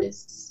be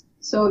artists.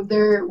 So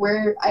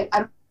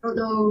I don't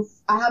know,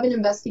 I haven't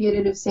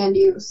investigated if San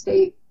Diego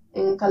State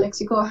in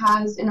Calexico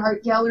has an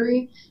art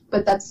gallery,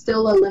 but that's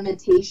still a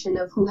limitation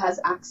of who has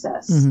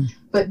access.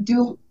 But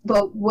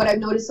what I've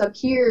noticed up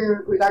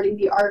here regarding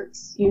the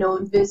arts,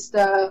 in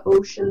Vista,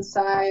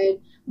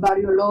 Oceanside,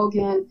 Barrio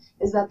Logan,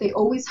 is that they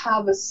always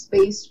have a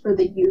space for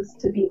the youth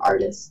to be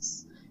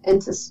artists and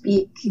to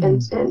speak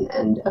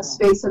and a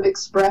space of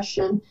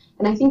expression.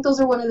 And I think those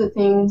are one of the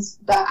things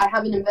that I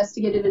haven't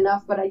investigated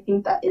enough, but I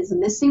think that is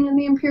missing in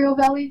the Imperial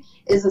Valley,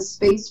 is a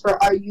space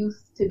for our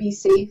youth to be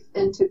safe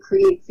and to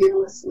create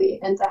fearlessly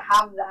and to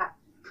have that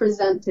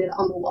presented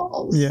on the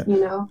walls.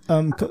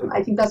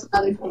 I think that's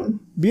another thing.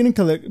 Being at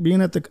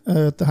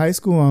the high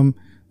school,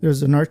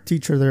 there's an art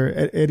teacher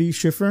there, Eddie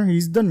Schiffer.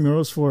 He's done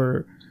murals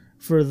for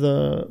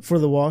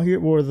the wall here,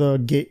 or the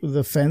gate,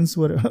 the fence,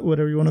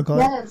 whatever you want to call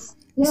it. Yes.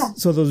 Yeah.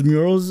 So those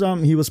murals,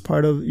 he was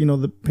part of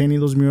the painting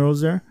those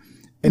murals there,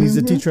 and he's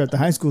a teacher at the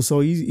high school.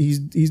 So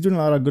he's doing a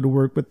lot of good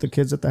work with the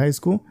kids at the high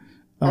school.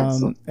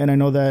 And I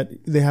know that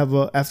they have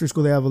after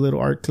school they have a little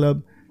art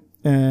club,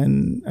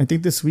 and I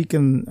think this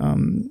weekend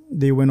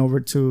they were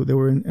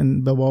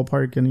in Balboa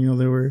Park, and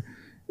they were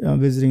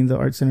visiting the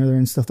art center there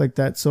and stuff like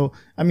that. So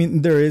I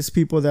mean, there is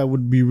people that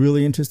would be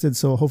really interested.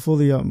 So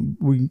hopefully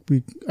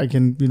I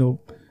can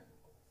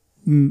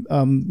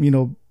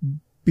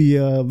be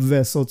a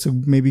vessel to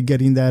maybe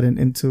getting that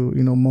into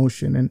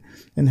motion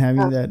and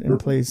having that in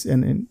place,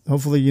 and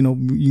hopefully you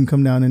can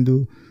come down and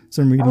do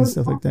some reading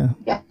stuff like that.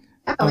 Yeah.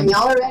 When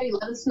y'all are ready,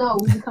 let us know.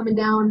 We'll be coming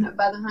down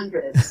by the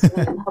hundreds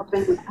and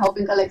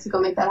helping Calexico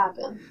make that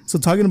happen. So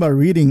talking about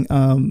reading,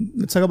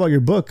 let's talk about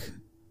your book.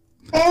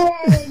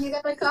 Hey, you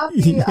got a copy!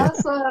 Yeah.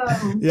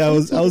 Awesome. Yeah,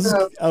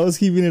 I was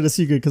keeping it a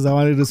secret because I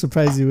wanted to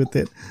surprise you with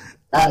it.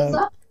 That's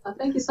awesome.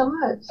 Thank you so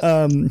much.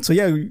 So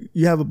yeah,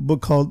 you have a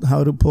book called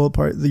How to Pull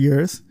Apart the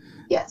Earth.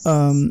 Yes.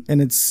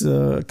 And it's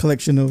a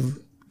collection of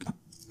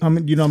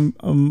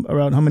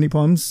around how many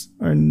poems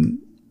are in?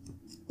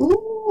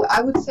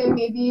 I would say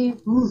maybe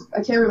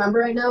I can't remember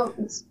right now.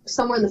 It's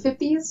somewhere in the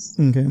 50s.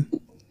 Okay.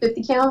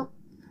 50 count,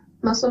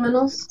 más o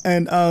menos.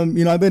 And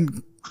I've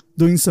been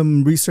doing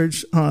some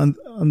research on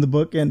the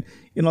book, and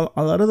a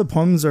lot of the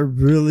poems are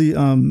really,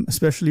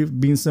 especially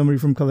being somebody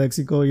from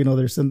Calexico,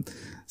 there's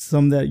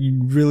some that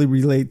you really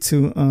relate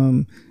to,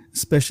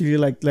 especially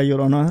like La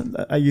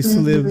Llorona. I used to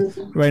live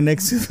right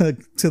next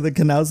to the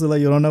canal, so La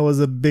Llorona was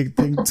a big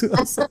thing to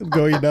us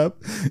growing up.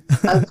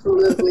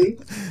 Absolutely.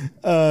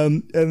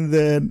 And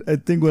then I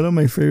think one of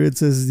my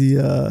favorites is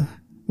the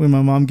when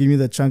my mom gave me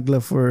the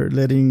chancla for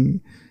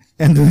letting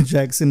Andrew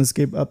Jackson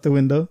escape out the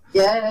window.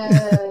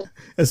 Yeah.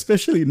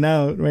 Especially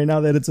right now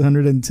that it's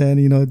 110,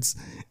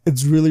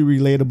 it's really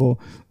relatable.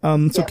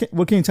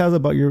 What can you tell us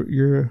about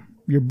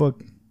your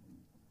book?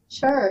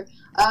 Sure.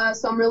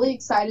 So I'm really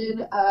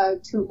excited I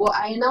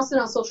announced it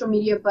on social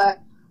media, but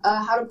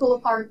How to Pull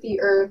Apart the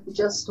Earth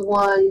just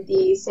won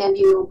the San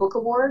Diego Book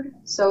Award.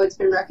 So it's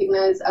been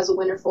recognized as a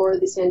winner for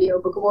the San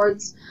Diego Book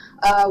Awards.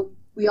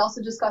 We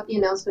also just got the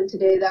announcement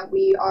today that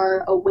we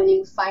are a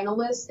winning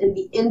finalist in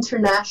the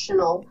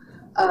International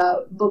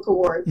Book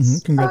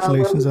Awards.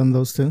 Congratulations on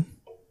those two.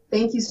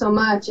 Thank you so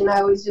much. And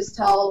I always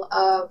tell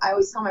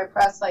my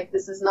press, like,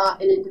 this is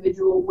not an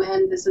individual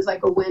win. This is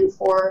like a win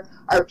for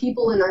our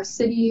people in our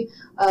city,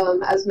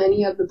 as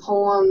many of the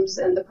poems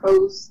and the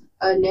prose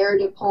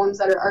narrative poems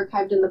that are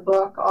archived in the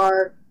book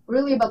are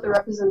really about the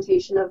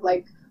representation of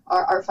like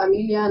our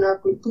familia and our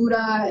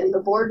cultura and the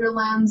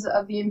borderlands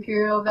of the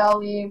Imperial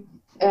Valley.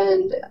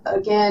 And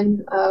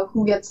again,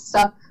 who gets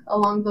stuck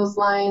along those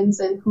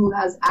lines and who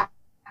has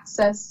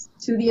access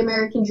to the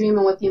American dream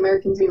and what the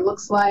American dream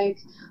looks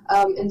like,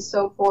 and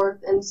so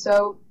forth. And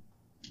so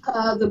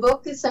the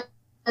book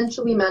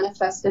essentially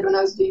manifested when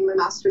I was doing my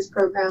master's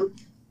program.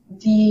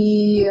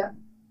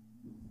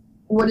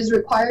 What is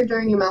required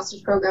during your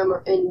master's program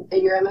or in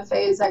your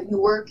MFA is that you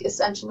work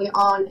essentially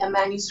on a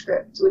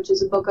manuscript, which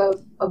is a book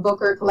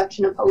or a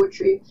collection of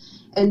poetry.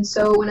 And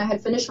so when I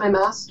had finished my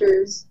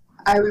master's,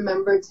 I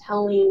remember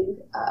telling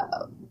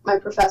my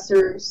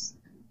professors,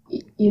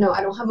 you know,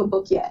 I don't have a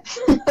book yet.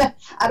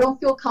 I don't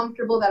feel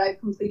comfortable that I've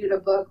completed a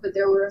book, but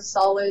there were a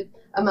solid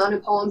amount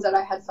of poems that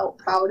I had felt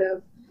proud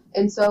of.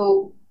 And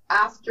so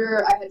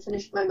after I had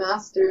finished my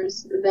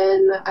master's,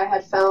 then I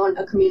had found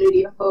a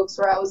community of folks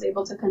where I was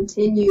able to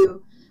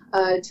continue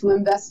to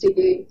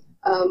investigate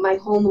my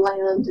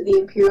homeland, the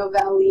Imperial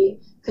Valley,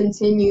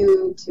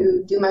 continue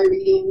to do my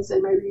readings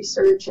and my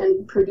research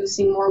and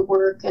producing more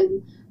work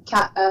and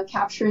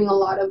capturing a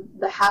lot of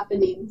the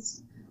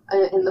happenings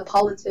in the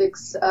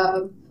politics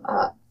of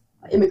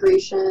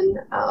immigration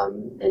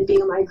and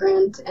being a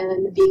migrant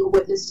and being a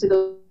witness to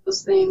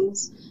those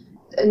things.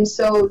 And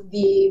so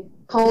the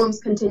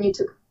poems continued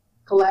to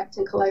collect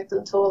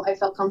until I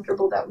felt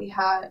comfortable that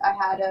I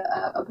had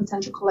a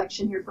potential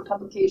collection here for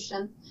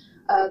publication.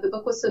 The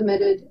book was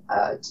submitted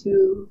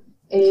to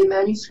a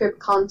manuscript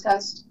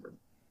contest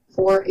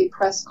for a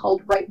press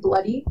called Write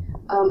Bloody.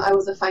 I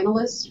was a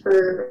finalist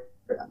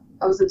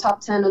I was the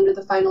top 10 under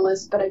the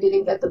finalists, but I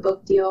didn't get the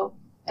book deal.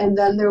 And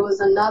then there was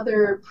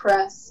another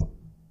press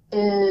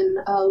in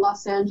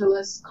Los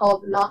Angeles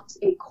called Not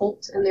a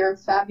Cult, and they're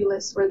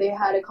fabulous, where they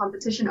had a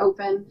competition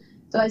open.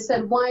 So I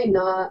said, why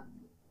not?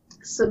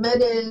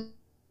 Submitted,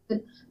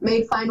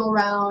 made final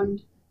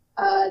round,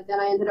 then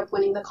I ended up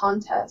winning the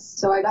contest.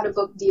 So I got a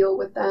book deal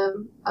with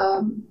them,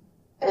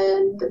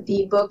 and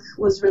the book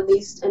was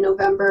released in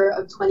November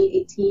of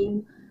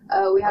 2018.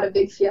 We had a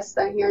big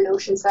fiesta here in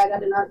Oceanside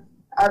at an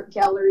art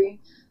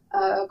gallery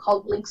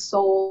called Blink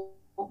Soul,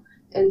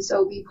 and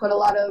so we put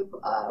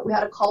we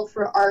had a call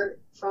for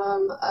art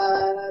from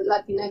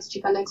Latinx,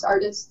 Chicanx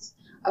artists,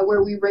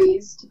 where we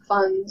raised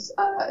funds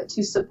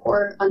to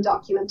support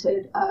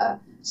undocumented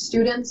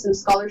students and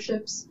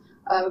scholarships,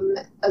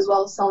 as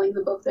well as selling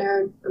the book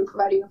there and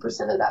providing a %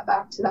 of that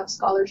back to that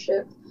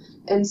scholarship.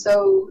 And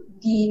so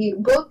the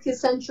book,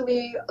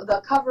 essentially,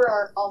 the cover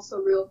art, also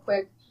real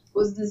quick,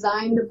 was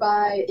designed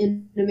by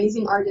an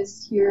amazing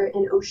artist here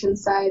in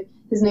Oceanside.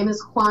 His name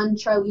is Juan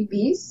Charlie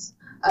Bees.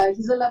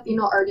 He's a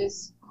Latino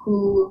artist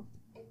who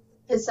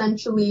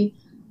essentially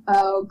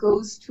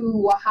goes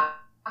to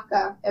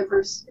Oaxaca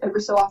every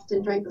so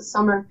often during the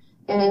summer,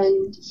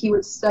 and he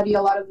would study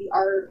a lot of the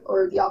art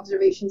or the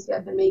observations he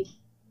had been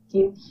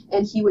making,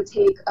 and he would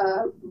take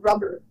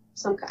rubber.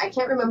 I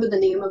can't remember the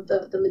name of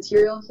the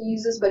material he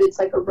uses, but it's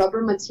like a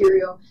rubber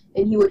material,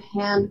 and he would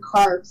hand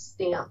carve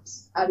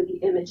stamps out of the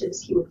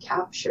images he would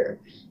capture.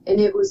 And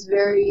it was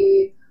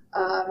very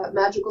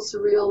magical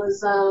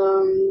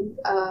surrealism,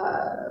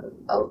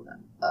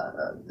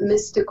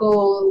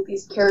 mystical,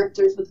 these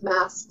characters with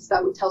masks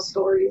that would tell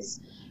stories.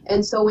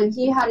 And so when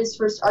he had his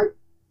first art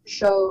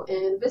show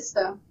in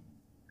Vista,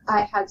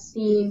 I had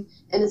seen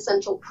an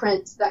essential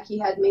print that he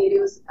had made. It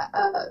was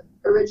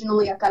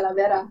originally a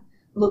calavera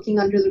looking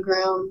under the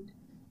ground,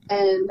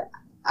 and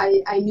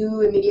I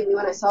knew immediately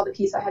when I saw the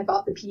piece, I had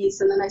bought the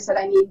piece, and then I said,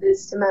 I need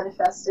this to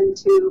manifest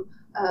into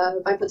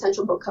my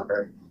potential book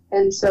cover.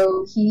 And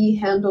so he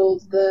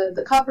handled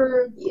the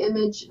cover, the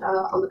image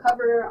on the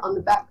cover, on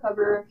the back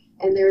cover,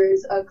 and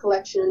there's a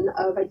collection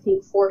of, I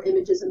think, 4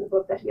 images in the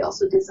book that he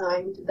also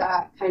designed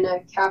that kind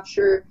of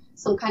capture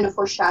some kind of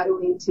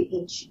foreshadowing to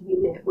each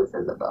unit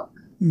within the book.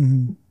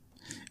 Mm-hmm.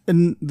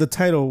 And the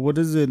title, what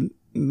is it?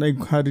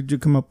 Like, how did you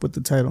come up with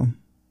the title?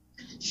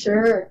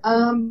 Sure.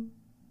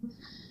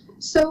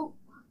 So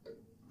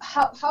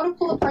how to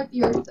pull apart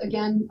the earth,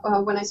 again,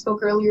 when I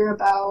spoke earlier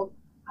about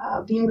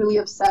being really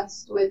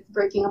obsessed with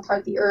breaking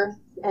apart the earth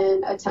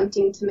and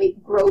attempting to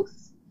make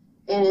growth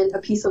in a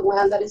piece of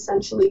land that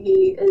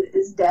essentially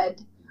is dead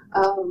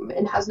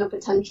and has no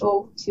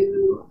potential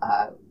to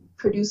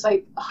produce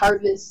like a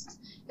harvest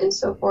and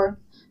so forth.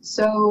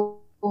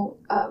 So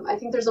I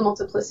think there's a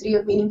multiplicity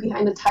of meaning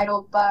behind the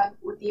title, but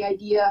with the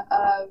idea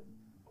of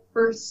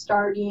first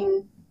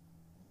starting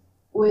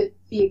with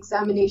the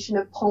examination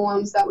of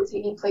poems that were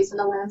taking place in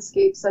a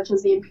landscape such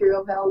as the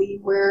Imperial Valley,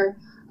 where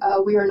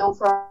we are known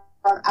for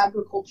our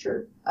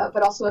agriculture,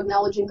 but also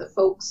acknowledging the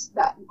folks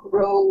that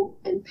grow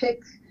and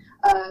pick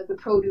the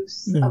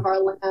produce of our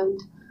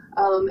land,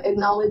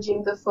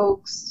 acknowledging the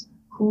folks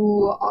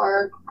who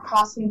are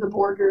crossing the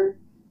border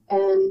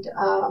and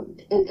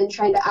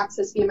trying to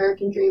access the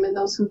American dream, and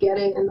those who get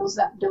it and those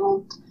that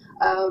don't.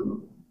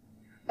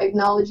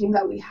 acknowledging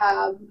that we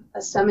have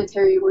a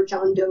cemetery where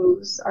John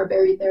Does are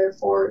buried there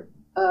for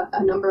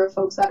a number of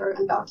folks that are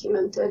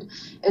undocumented.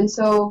 And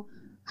so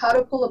How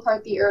to Pull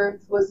Apart the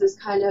Earth was this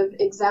kind of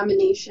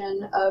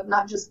examination of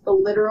not just the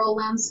literal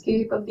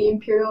landscape of the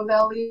Imperial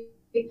Valley,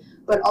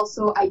 but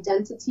also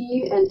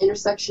identity and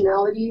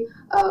intersectionality.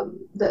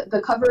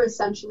 The cover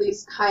essentially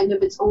is kind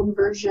of its own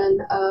version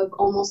of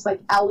almost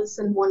like Alice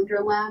in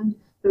Wonderland,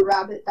 the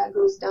rabbit that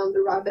goes down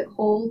the rabbit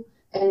hole,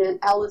 and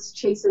Alice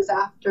chases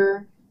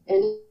after,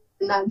 and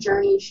in that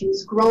journey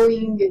she's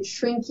growing and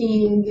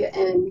shrinking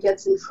and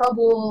gets in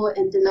trouble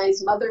and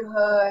denies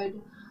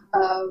motherhood,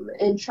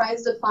 and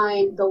tries to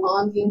find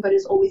belonging but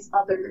is always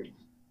othered.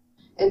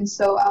 And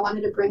so I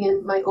wanted to bring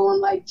in my own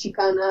like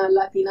Chicana,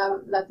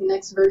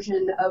 Latinx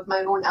version of my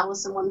own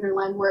Alice in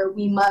Wonderland, where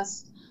we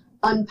must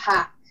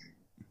unpack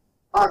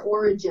our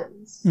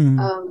origins,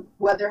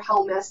 whether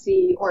how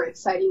messy or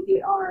exciting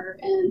they are,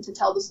 and to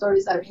tell the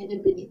stories that are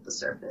hidden beneath the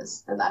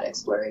surface and that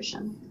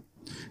exploration.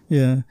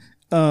 Yeah.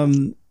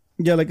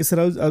 Yeah, like I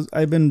said,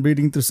 I've been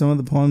reading through some of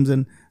the poems,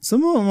 and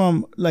some of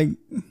them like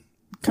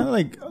kind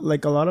of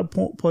like a lot of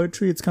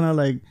poetry. It's kind of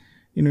like,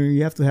 you know,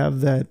 you have to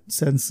have that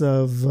sense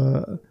of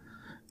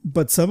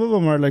but some of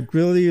them are like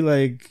really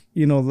like,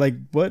 you know, like,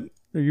 what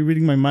are you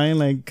reading my mind?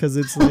 Like, because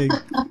it's like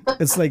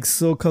it's like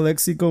so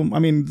calexico. I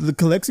mean, the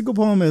calexico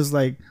poem is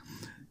like,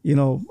 you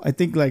know, I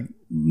think like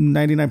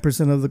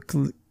 99% of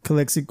the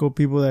calexico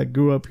people that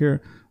grew up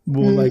here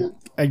will like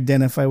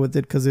identify with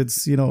it, because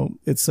it's, you know,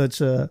 it's such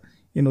a,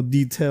 you know,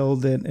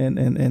 detailed and I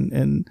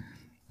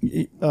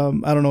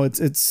don't know,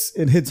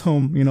 it hits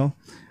home, you know.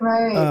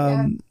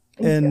 Right.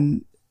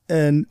 And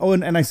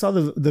I saw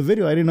the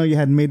video. I didn't know you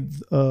had made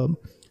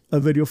a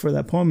video for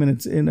that poem,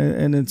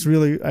 and it's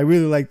really, I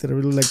really liked it. I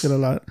really liked it a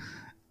lot.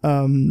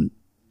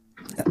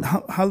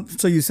 How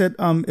so you said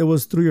it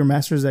was through your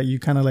masters that you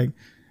kind of like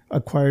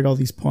acquired all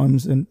these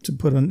poems and to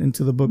put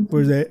into the book.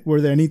 Mm-hmm.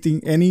 Were there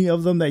any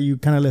of them that you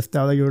kind of left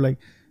out that you were like,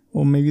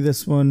 well, maybe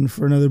this one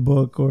for another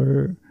book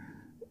or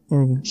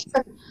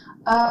Sure.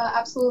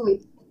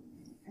 Absolutely.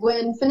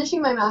 When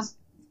finishing my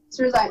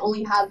master's, I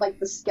only had like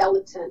the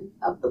skeleton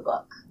of the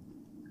book.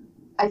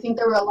 I think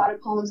there were a lot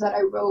of poems that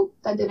I wrote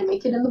that didn't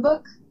make it in the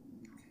book.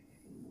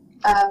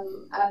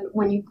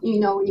 When you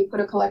put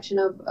a collection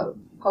of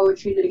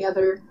poetry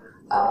together,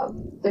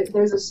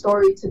 there's a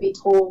story to be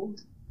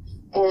told,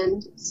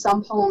 and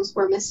some poems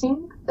were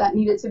missing that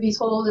needed to be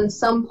told, and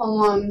some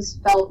poems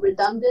felt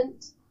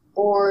redundant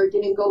or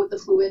didn't go with the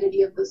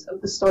fluidity of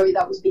the story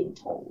that was being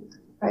told.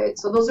 Right,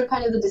 so those are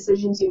kind of the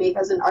decisions you make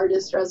as an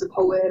artist or as a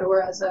poet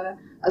or as a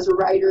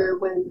writer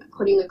when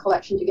putting a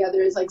collection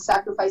together, is like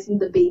sacrificing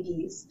the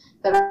babies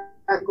that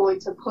aren't going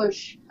to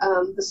push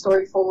the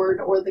story forward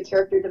or the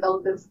character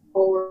development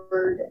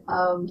forward.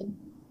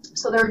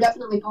 So there are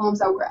definitely poems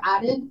that were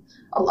added,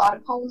 a lot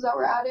of poems that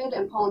were added,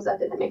 and poems that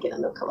didn't make it in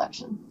the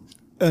collection.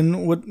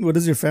 And what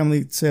does your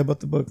family say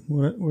about the book?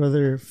 What are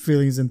their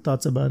feelings and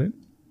thoughts about it?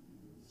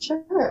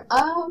 Sure.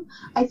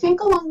 I think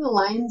along the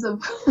lines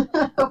of,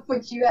 of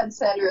what you had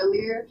said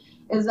earlier,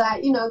 is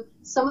that, you know,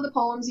 some of the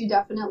poems you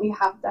definitely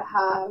have to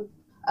have,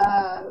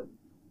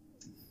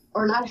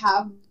 or not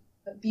have,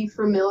 but be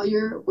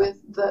familiar with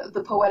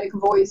the poetic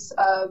voice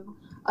of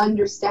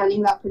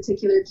understanding that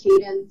particular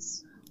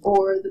cadence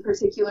or the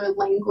particular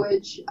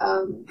language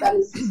that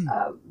is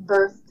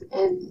birthed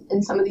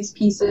in some of these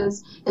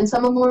pieces. And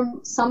some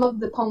of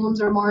the poems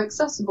are more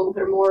accessible.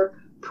 They're more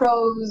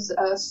prose,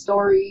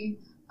 story,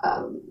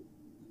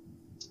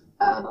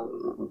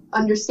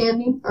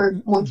 understanding, or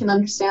one can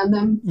understand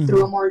them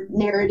through a more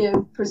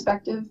narrative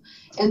perspective.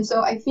 And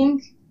so I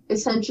think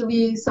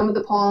essentially some of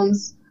the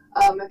poems,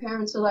 my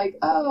parents are like,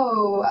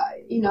 oh,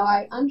 you know,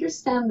 I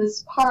understand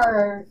this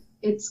part,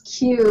 it's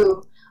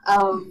cute.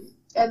 And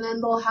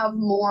then they'll have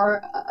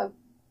more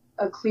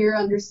a clear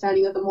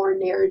understanding of the more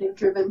narrative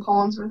driven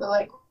poems where they're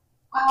like,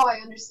 wow, I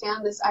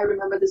understand this, I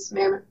remember this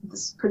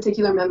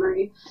particular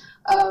memory.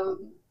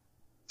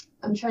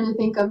 I'm trying to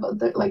think of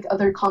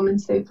other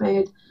comments they've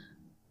made.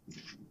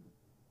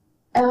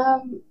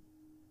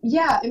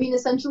 Yeah, I mean,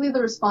 essentially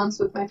the response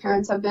with my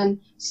parents have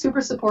been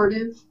super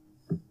supportive.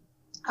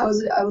 I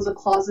was a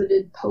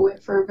closeted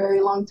poet for a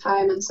very long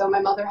time, and so my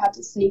mother had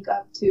to sneak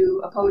up to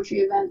a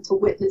poetry event to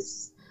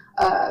witness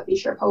me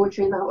share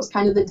poetry, and that was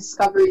kind of the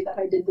discovery that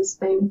I did this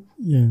thing.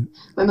 Yeah.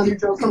 My mother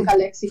drove from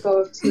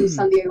Calexico to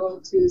San Diego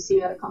to see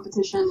me at a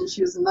competition, and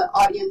she was in the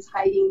audience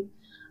hiding.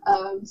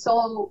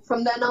 So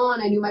from then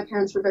on, I knew my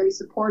parents were very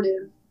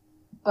supportive,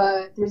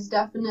 but there's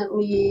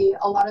definitely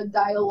a lot of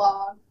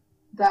dialogue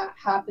that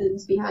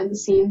happens behind the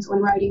scenes when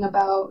writing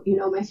about, you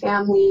know, my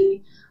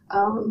family,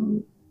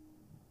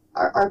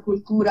 our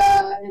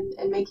cultura,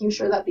 and making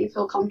sure that they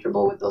feel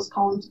comfortable with those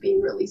poems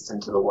being released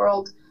into the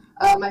world.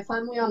 My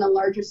family on a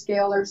larger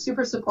scale are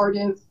super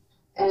supportive,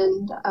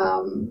 and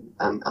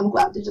I'm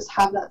glad to just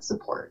have that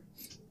support.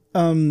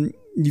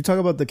 You talk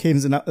about the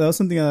cadence, and that was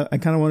something I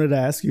kind of wanted to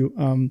ask you.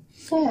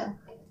 Yeah.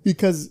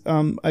 Because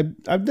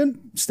I've done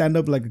stand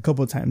up like a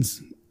couple of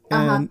times,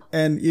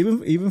 and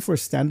even for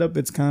stand up,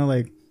 it's kind of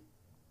like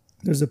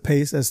there's a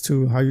pace as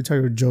to how you tell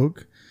your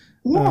joke.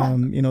 Yeah.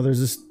 There's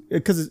this,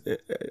 because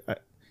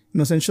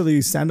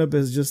essentially stand up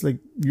is just like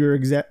you're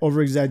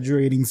over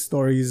exaggerating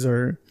stories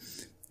or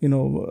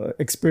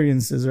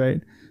experiences,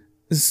 right?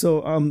 So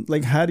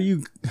like how do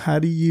you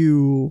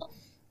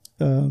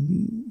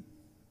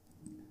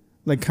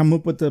like come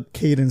up with the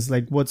cadence?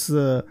 Like what's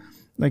the,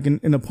 like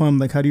in a poem,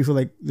 like how do you feel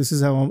like this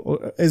is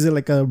is it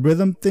like a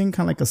rhythm thing,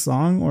 kind of like a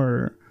song,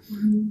 or?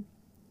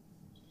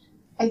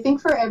 I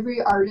think for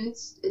every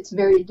artist, it's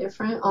very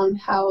different on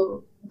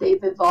how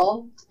they've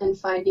evolved in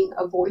finding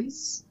a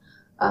voice.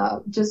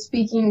 Just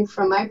speaking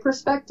from my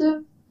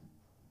perspective,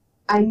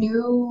 I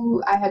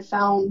knew I had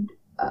found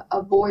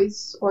a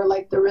voice, or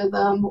like the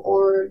rhythm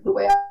or the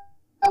way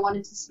I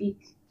wanted to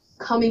speak,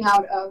 coming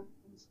out of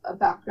a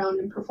background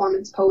in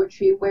performance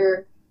poetry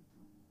where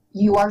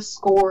you are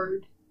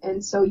scored.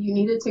 And so you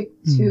needed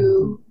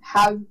to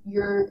have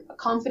your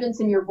confidence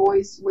in your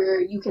voice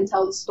where you can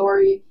tell the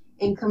story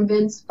and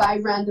convince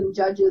 5 random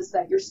judges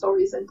that your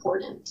story is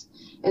important.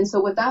 And so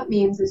what that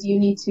means is you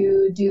need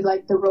to do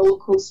like the roller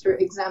coaster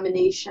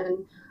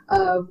examination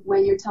of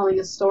when you're telling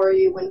a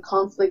story, when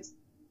conflict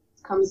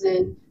comes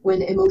in,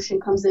 when emotion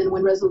comes in,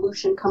 when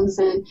resolution comes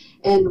in.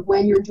 And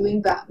when you're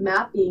doing that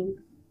mapping,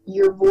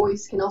 your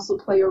voice can also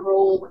play a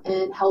role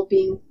in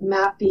helping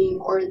mapping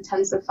or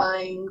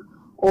intensifying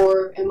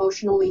or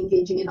emotionally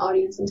engaging an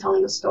audience and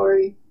telling a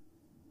story.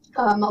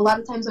 A lot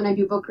of times when I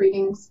do book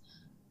readings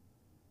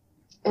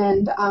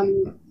and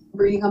I'm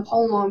reading a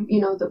poem,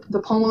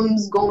 the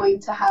poem's going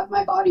to have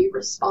my body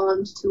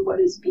respond to what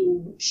is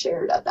being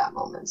shared at that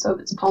moment. So if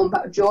it's a poem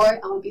about joy,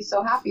 I'm going to be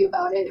so happy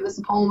about it. If it's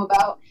a poem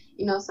about,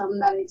 something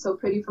that ain't so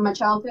pretty from my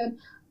childhood,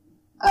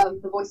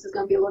 the voice is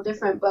going to be a little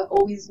different, but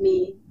always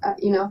me,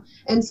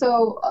 And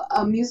so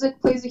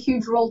music plays a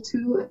huge role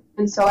too.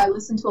 And so I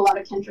listened to a lot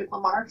of Kendrick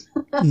Lamar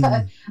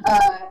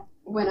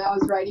when I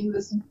was writing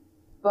this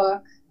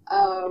book.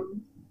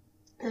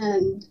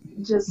 And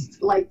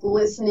just like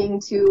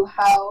listening to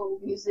how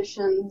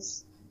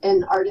musicians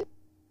and artists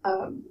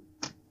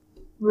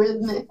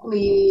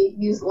rhythmically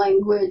use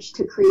language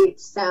to create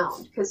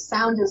sound, because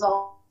sound is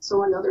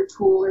also another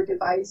tool or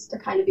device to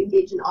kind of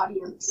engage an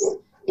audience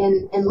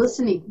in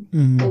listening.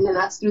 And then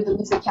that's through the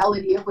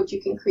musicality of what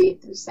you can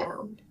create through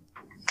sound.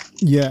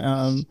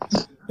 Yeah.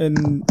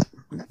 And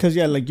because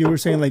like you were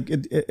saying, like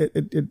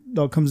it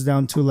all comes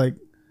down to like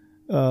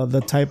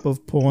the type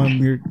of poem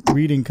you're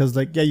reading, because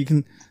like you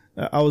can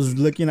I was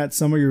looking at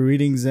some of your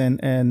readings and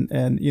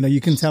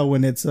you can tell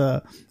when it's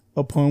a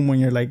poem when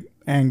you're like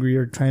angry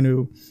or trying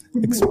to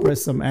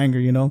express some anger,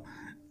 Yeah.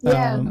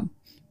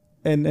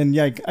 And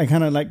I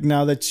kind of like,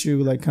 now that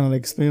you like kind of like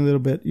explain a little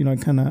bit, I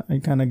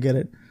kind of get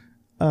it.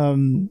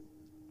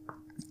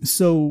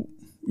 So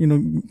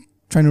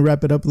trying to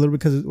wrap it up a little bit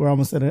because we're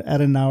almost at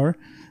an hour.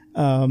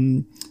 Where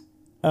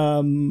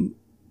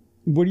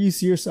do you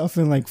see yourself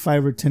in like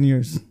 5 or 10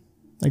 years?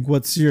 Like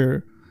what's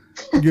your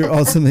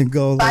ultimate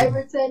goal? 5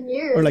 or 10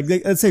 years, or like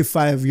let's say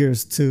 5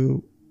 years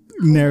to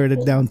narrow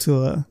it down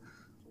to a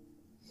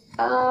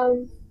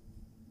 5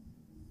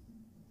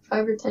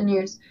 or 10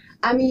 years.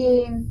 I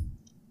mean,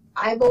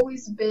 I've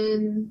always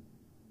been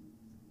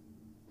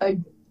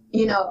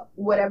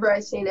whatever I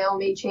say now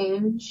may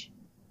change,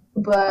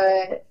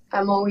 but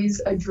I'm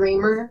always a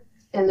dreamer,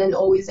 and then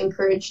always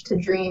encouraged to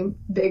dream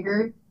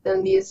bigger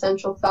than the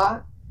essential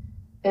thought.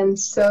 And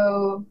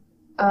so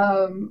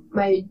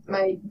my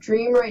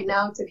dream right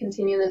now to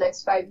continue in the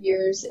next 5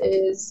 years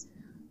is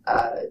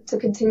to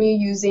continue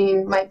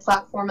using my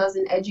platform as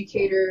an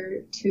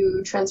educator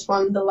to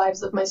transform the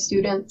lives of my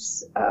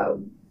students.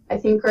 I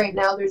think right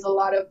now there's a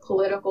lot of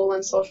political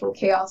and social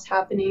chaos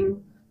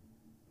happening,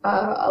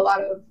 a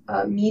lot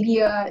of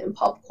media and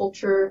pop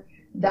culture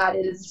that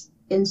is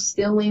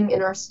instilling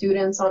in our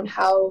students on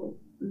how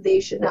they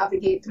should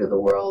navigate through the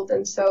world.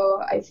 And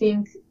so I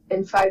think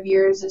in 5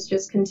 years is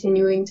just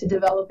continuing to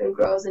develop and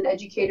grow as an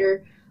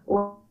educator,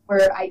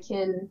 where I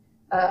can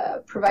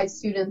provide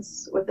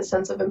students with a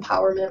sense of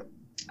empowerment,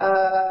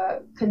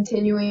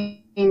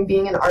 continuing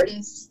being an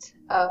artist,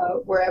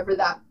 whatever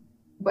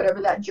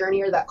that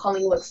journey or that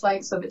calling looks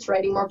like. So if it's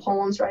writing more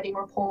poems,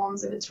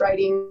 if it's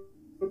writing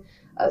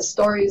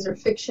stories or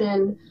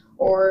fiction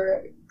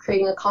or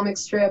creating a comic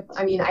strip,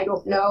 I mean, I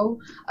don't know,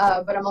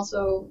 but I'm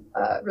also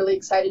really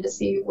excited to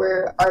see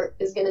where art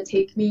is going to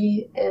take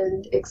me,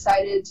 and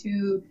excited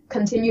to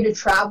continue to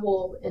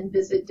travel and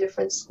visit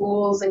different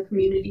schools and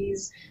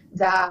communities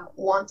that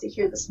want to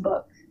hear this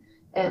book,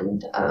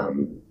 and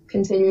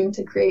continuing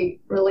to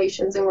create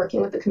relations and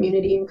working with the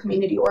community and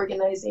community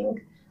organizing,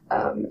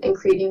 and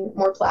creating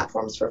more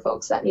platforms for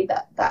folks that need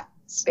that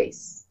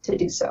space to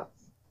do so.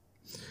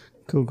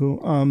 Cool.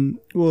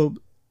 Well,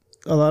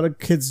 a lot of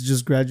kids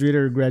just graduated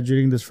or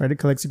graduating this Friday.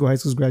 Calexico High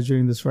School is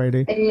graduating this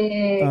Friday.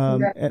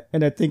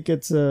 And I think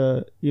it's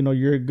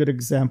you're a good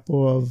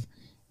example of,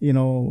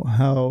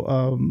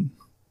 how,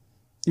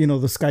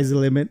 the sky's the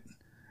limit.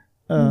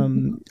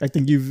 I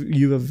think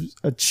you have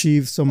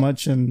achieved so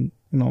much in,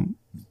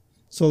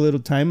 so little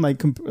time, like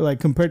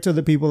compared to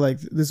other people, like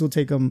this will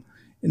take them,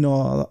 a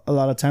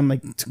lot of time,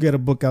 like to get a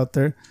book out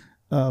there.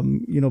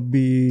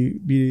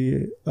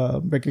 be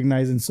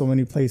recognized in so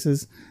many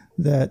places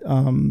that,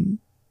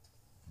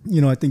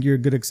 I think you're a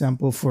good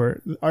example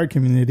for our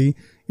community,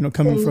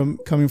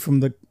 coming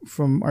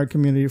from our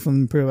community,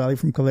 from Imperial Valley,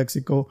 from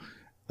Calexico,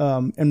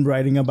 and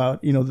writing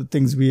about, the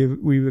things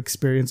we've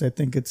experienced. I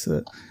think it's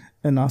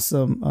an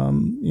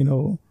awesome,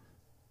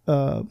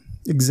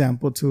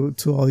 example to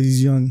all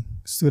these young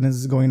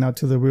students going out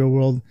to the real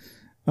world,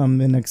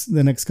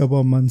 the next couple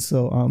of months.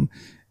 So,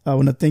 I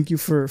want to thank you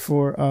for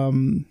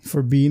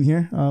being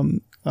here.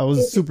 I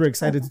was super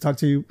excited to talk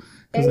to you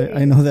because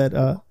I know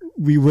that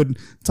we would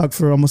talk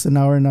for almost an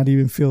hour and not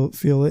even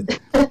feel it.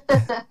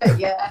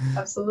 Yeah,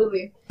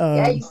 absolutely.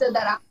 You said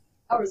that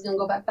hour was gonna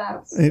go by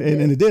fast,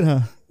 and it did,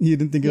 huh? You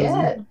didn't think it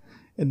was?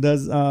 It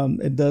does.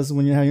 It does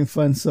when you're having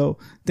fun. So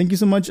thank you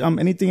so much.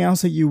 Anything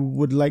else that you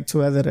would like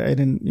to add that I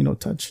didn't,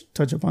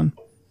 touch upon?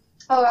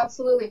 Oh,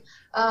 absolutely.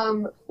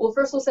 Well,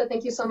 first of all, say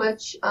thank you so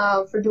much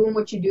for doing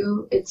what you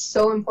do. It's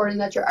so important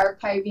that you're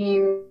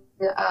archiving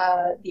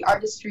the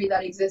artistry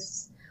that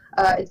exists.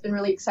 It's been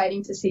really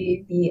exciting to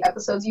see the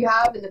episodes you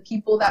have and the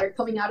people that are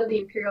coming out of the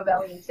Imperial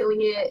Valley and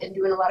killing it and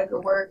doing a lot of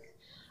good work.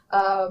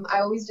 I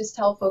always just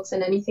tell folks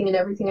in anything and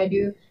everything I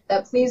do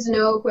that please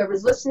know,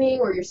 whoever's listening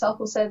or yourself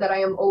will say, that I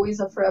am always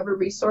a forever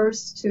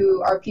resource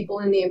to our people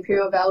in the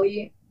Imperial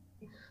Valley.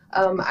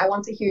 I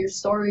want to hear your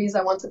stories.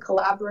 I want to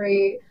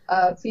collaborate.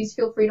 Please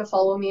feel free to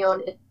follow me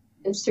on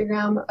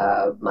Instagram.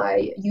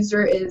 My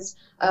user is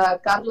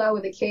Karla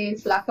with a K,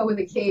 Flaca with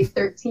a K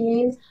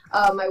 13.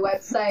 My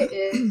website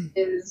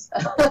is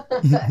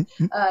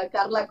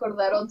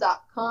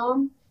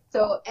carlacordero.com.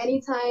 So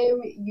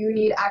anytime you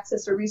need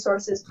access or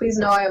resources, please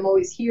know I am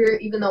always here.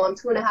 Even though I'm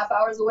 2.5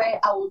 hours away,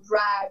 I will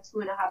drive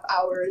 2.5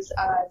 hours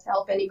to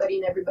help anybody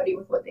and everybody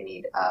with what they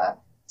need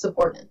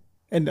support in.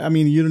 And I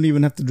mean, you don't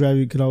even have to drive.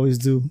 You could always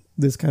do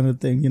this kind of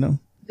thing,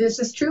 This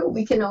is true.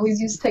 We can always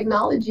use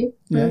technology.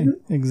 Yeah,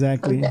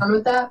 exactly. I'm down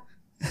with that.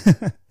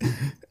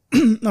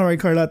 All right,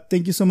 Karla.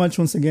 Thank you so much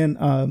once again.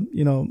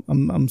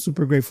 I'm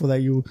super grateful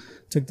that you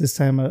took this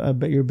time. I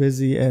bet you're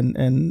busy,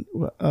 and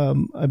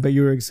I bet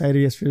you were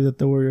excited yesterday that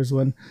the Warriors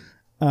won.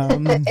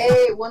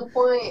 Hey, 1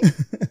 point.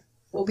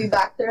 We'll be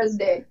back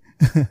Thursday.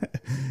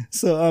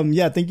 So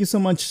thank you so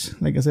much.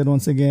 Like I said,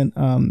 once again,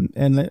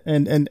 and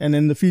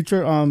in the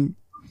future,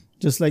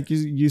 just like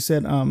you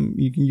said,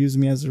 you can use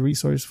me as a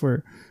resource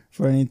for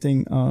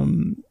anything.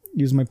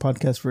 Use my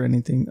podcast for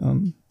anything.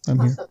 I'm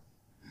awesome. Here.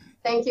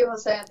 Thank you,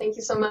 Jose. Thank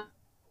you so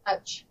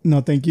much. No,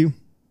 thank you.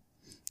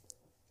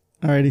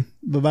 Alrighty.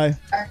 Bye-bye.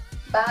 All right.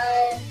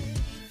 Bye.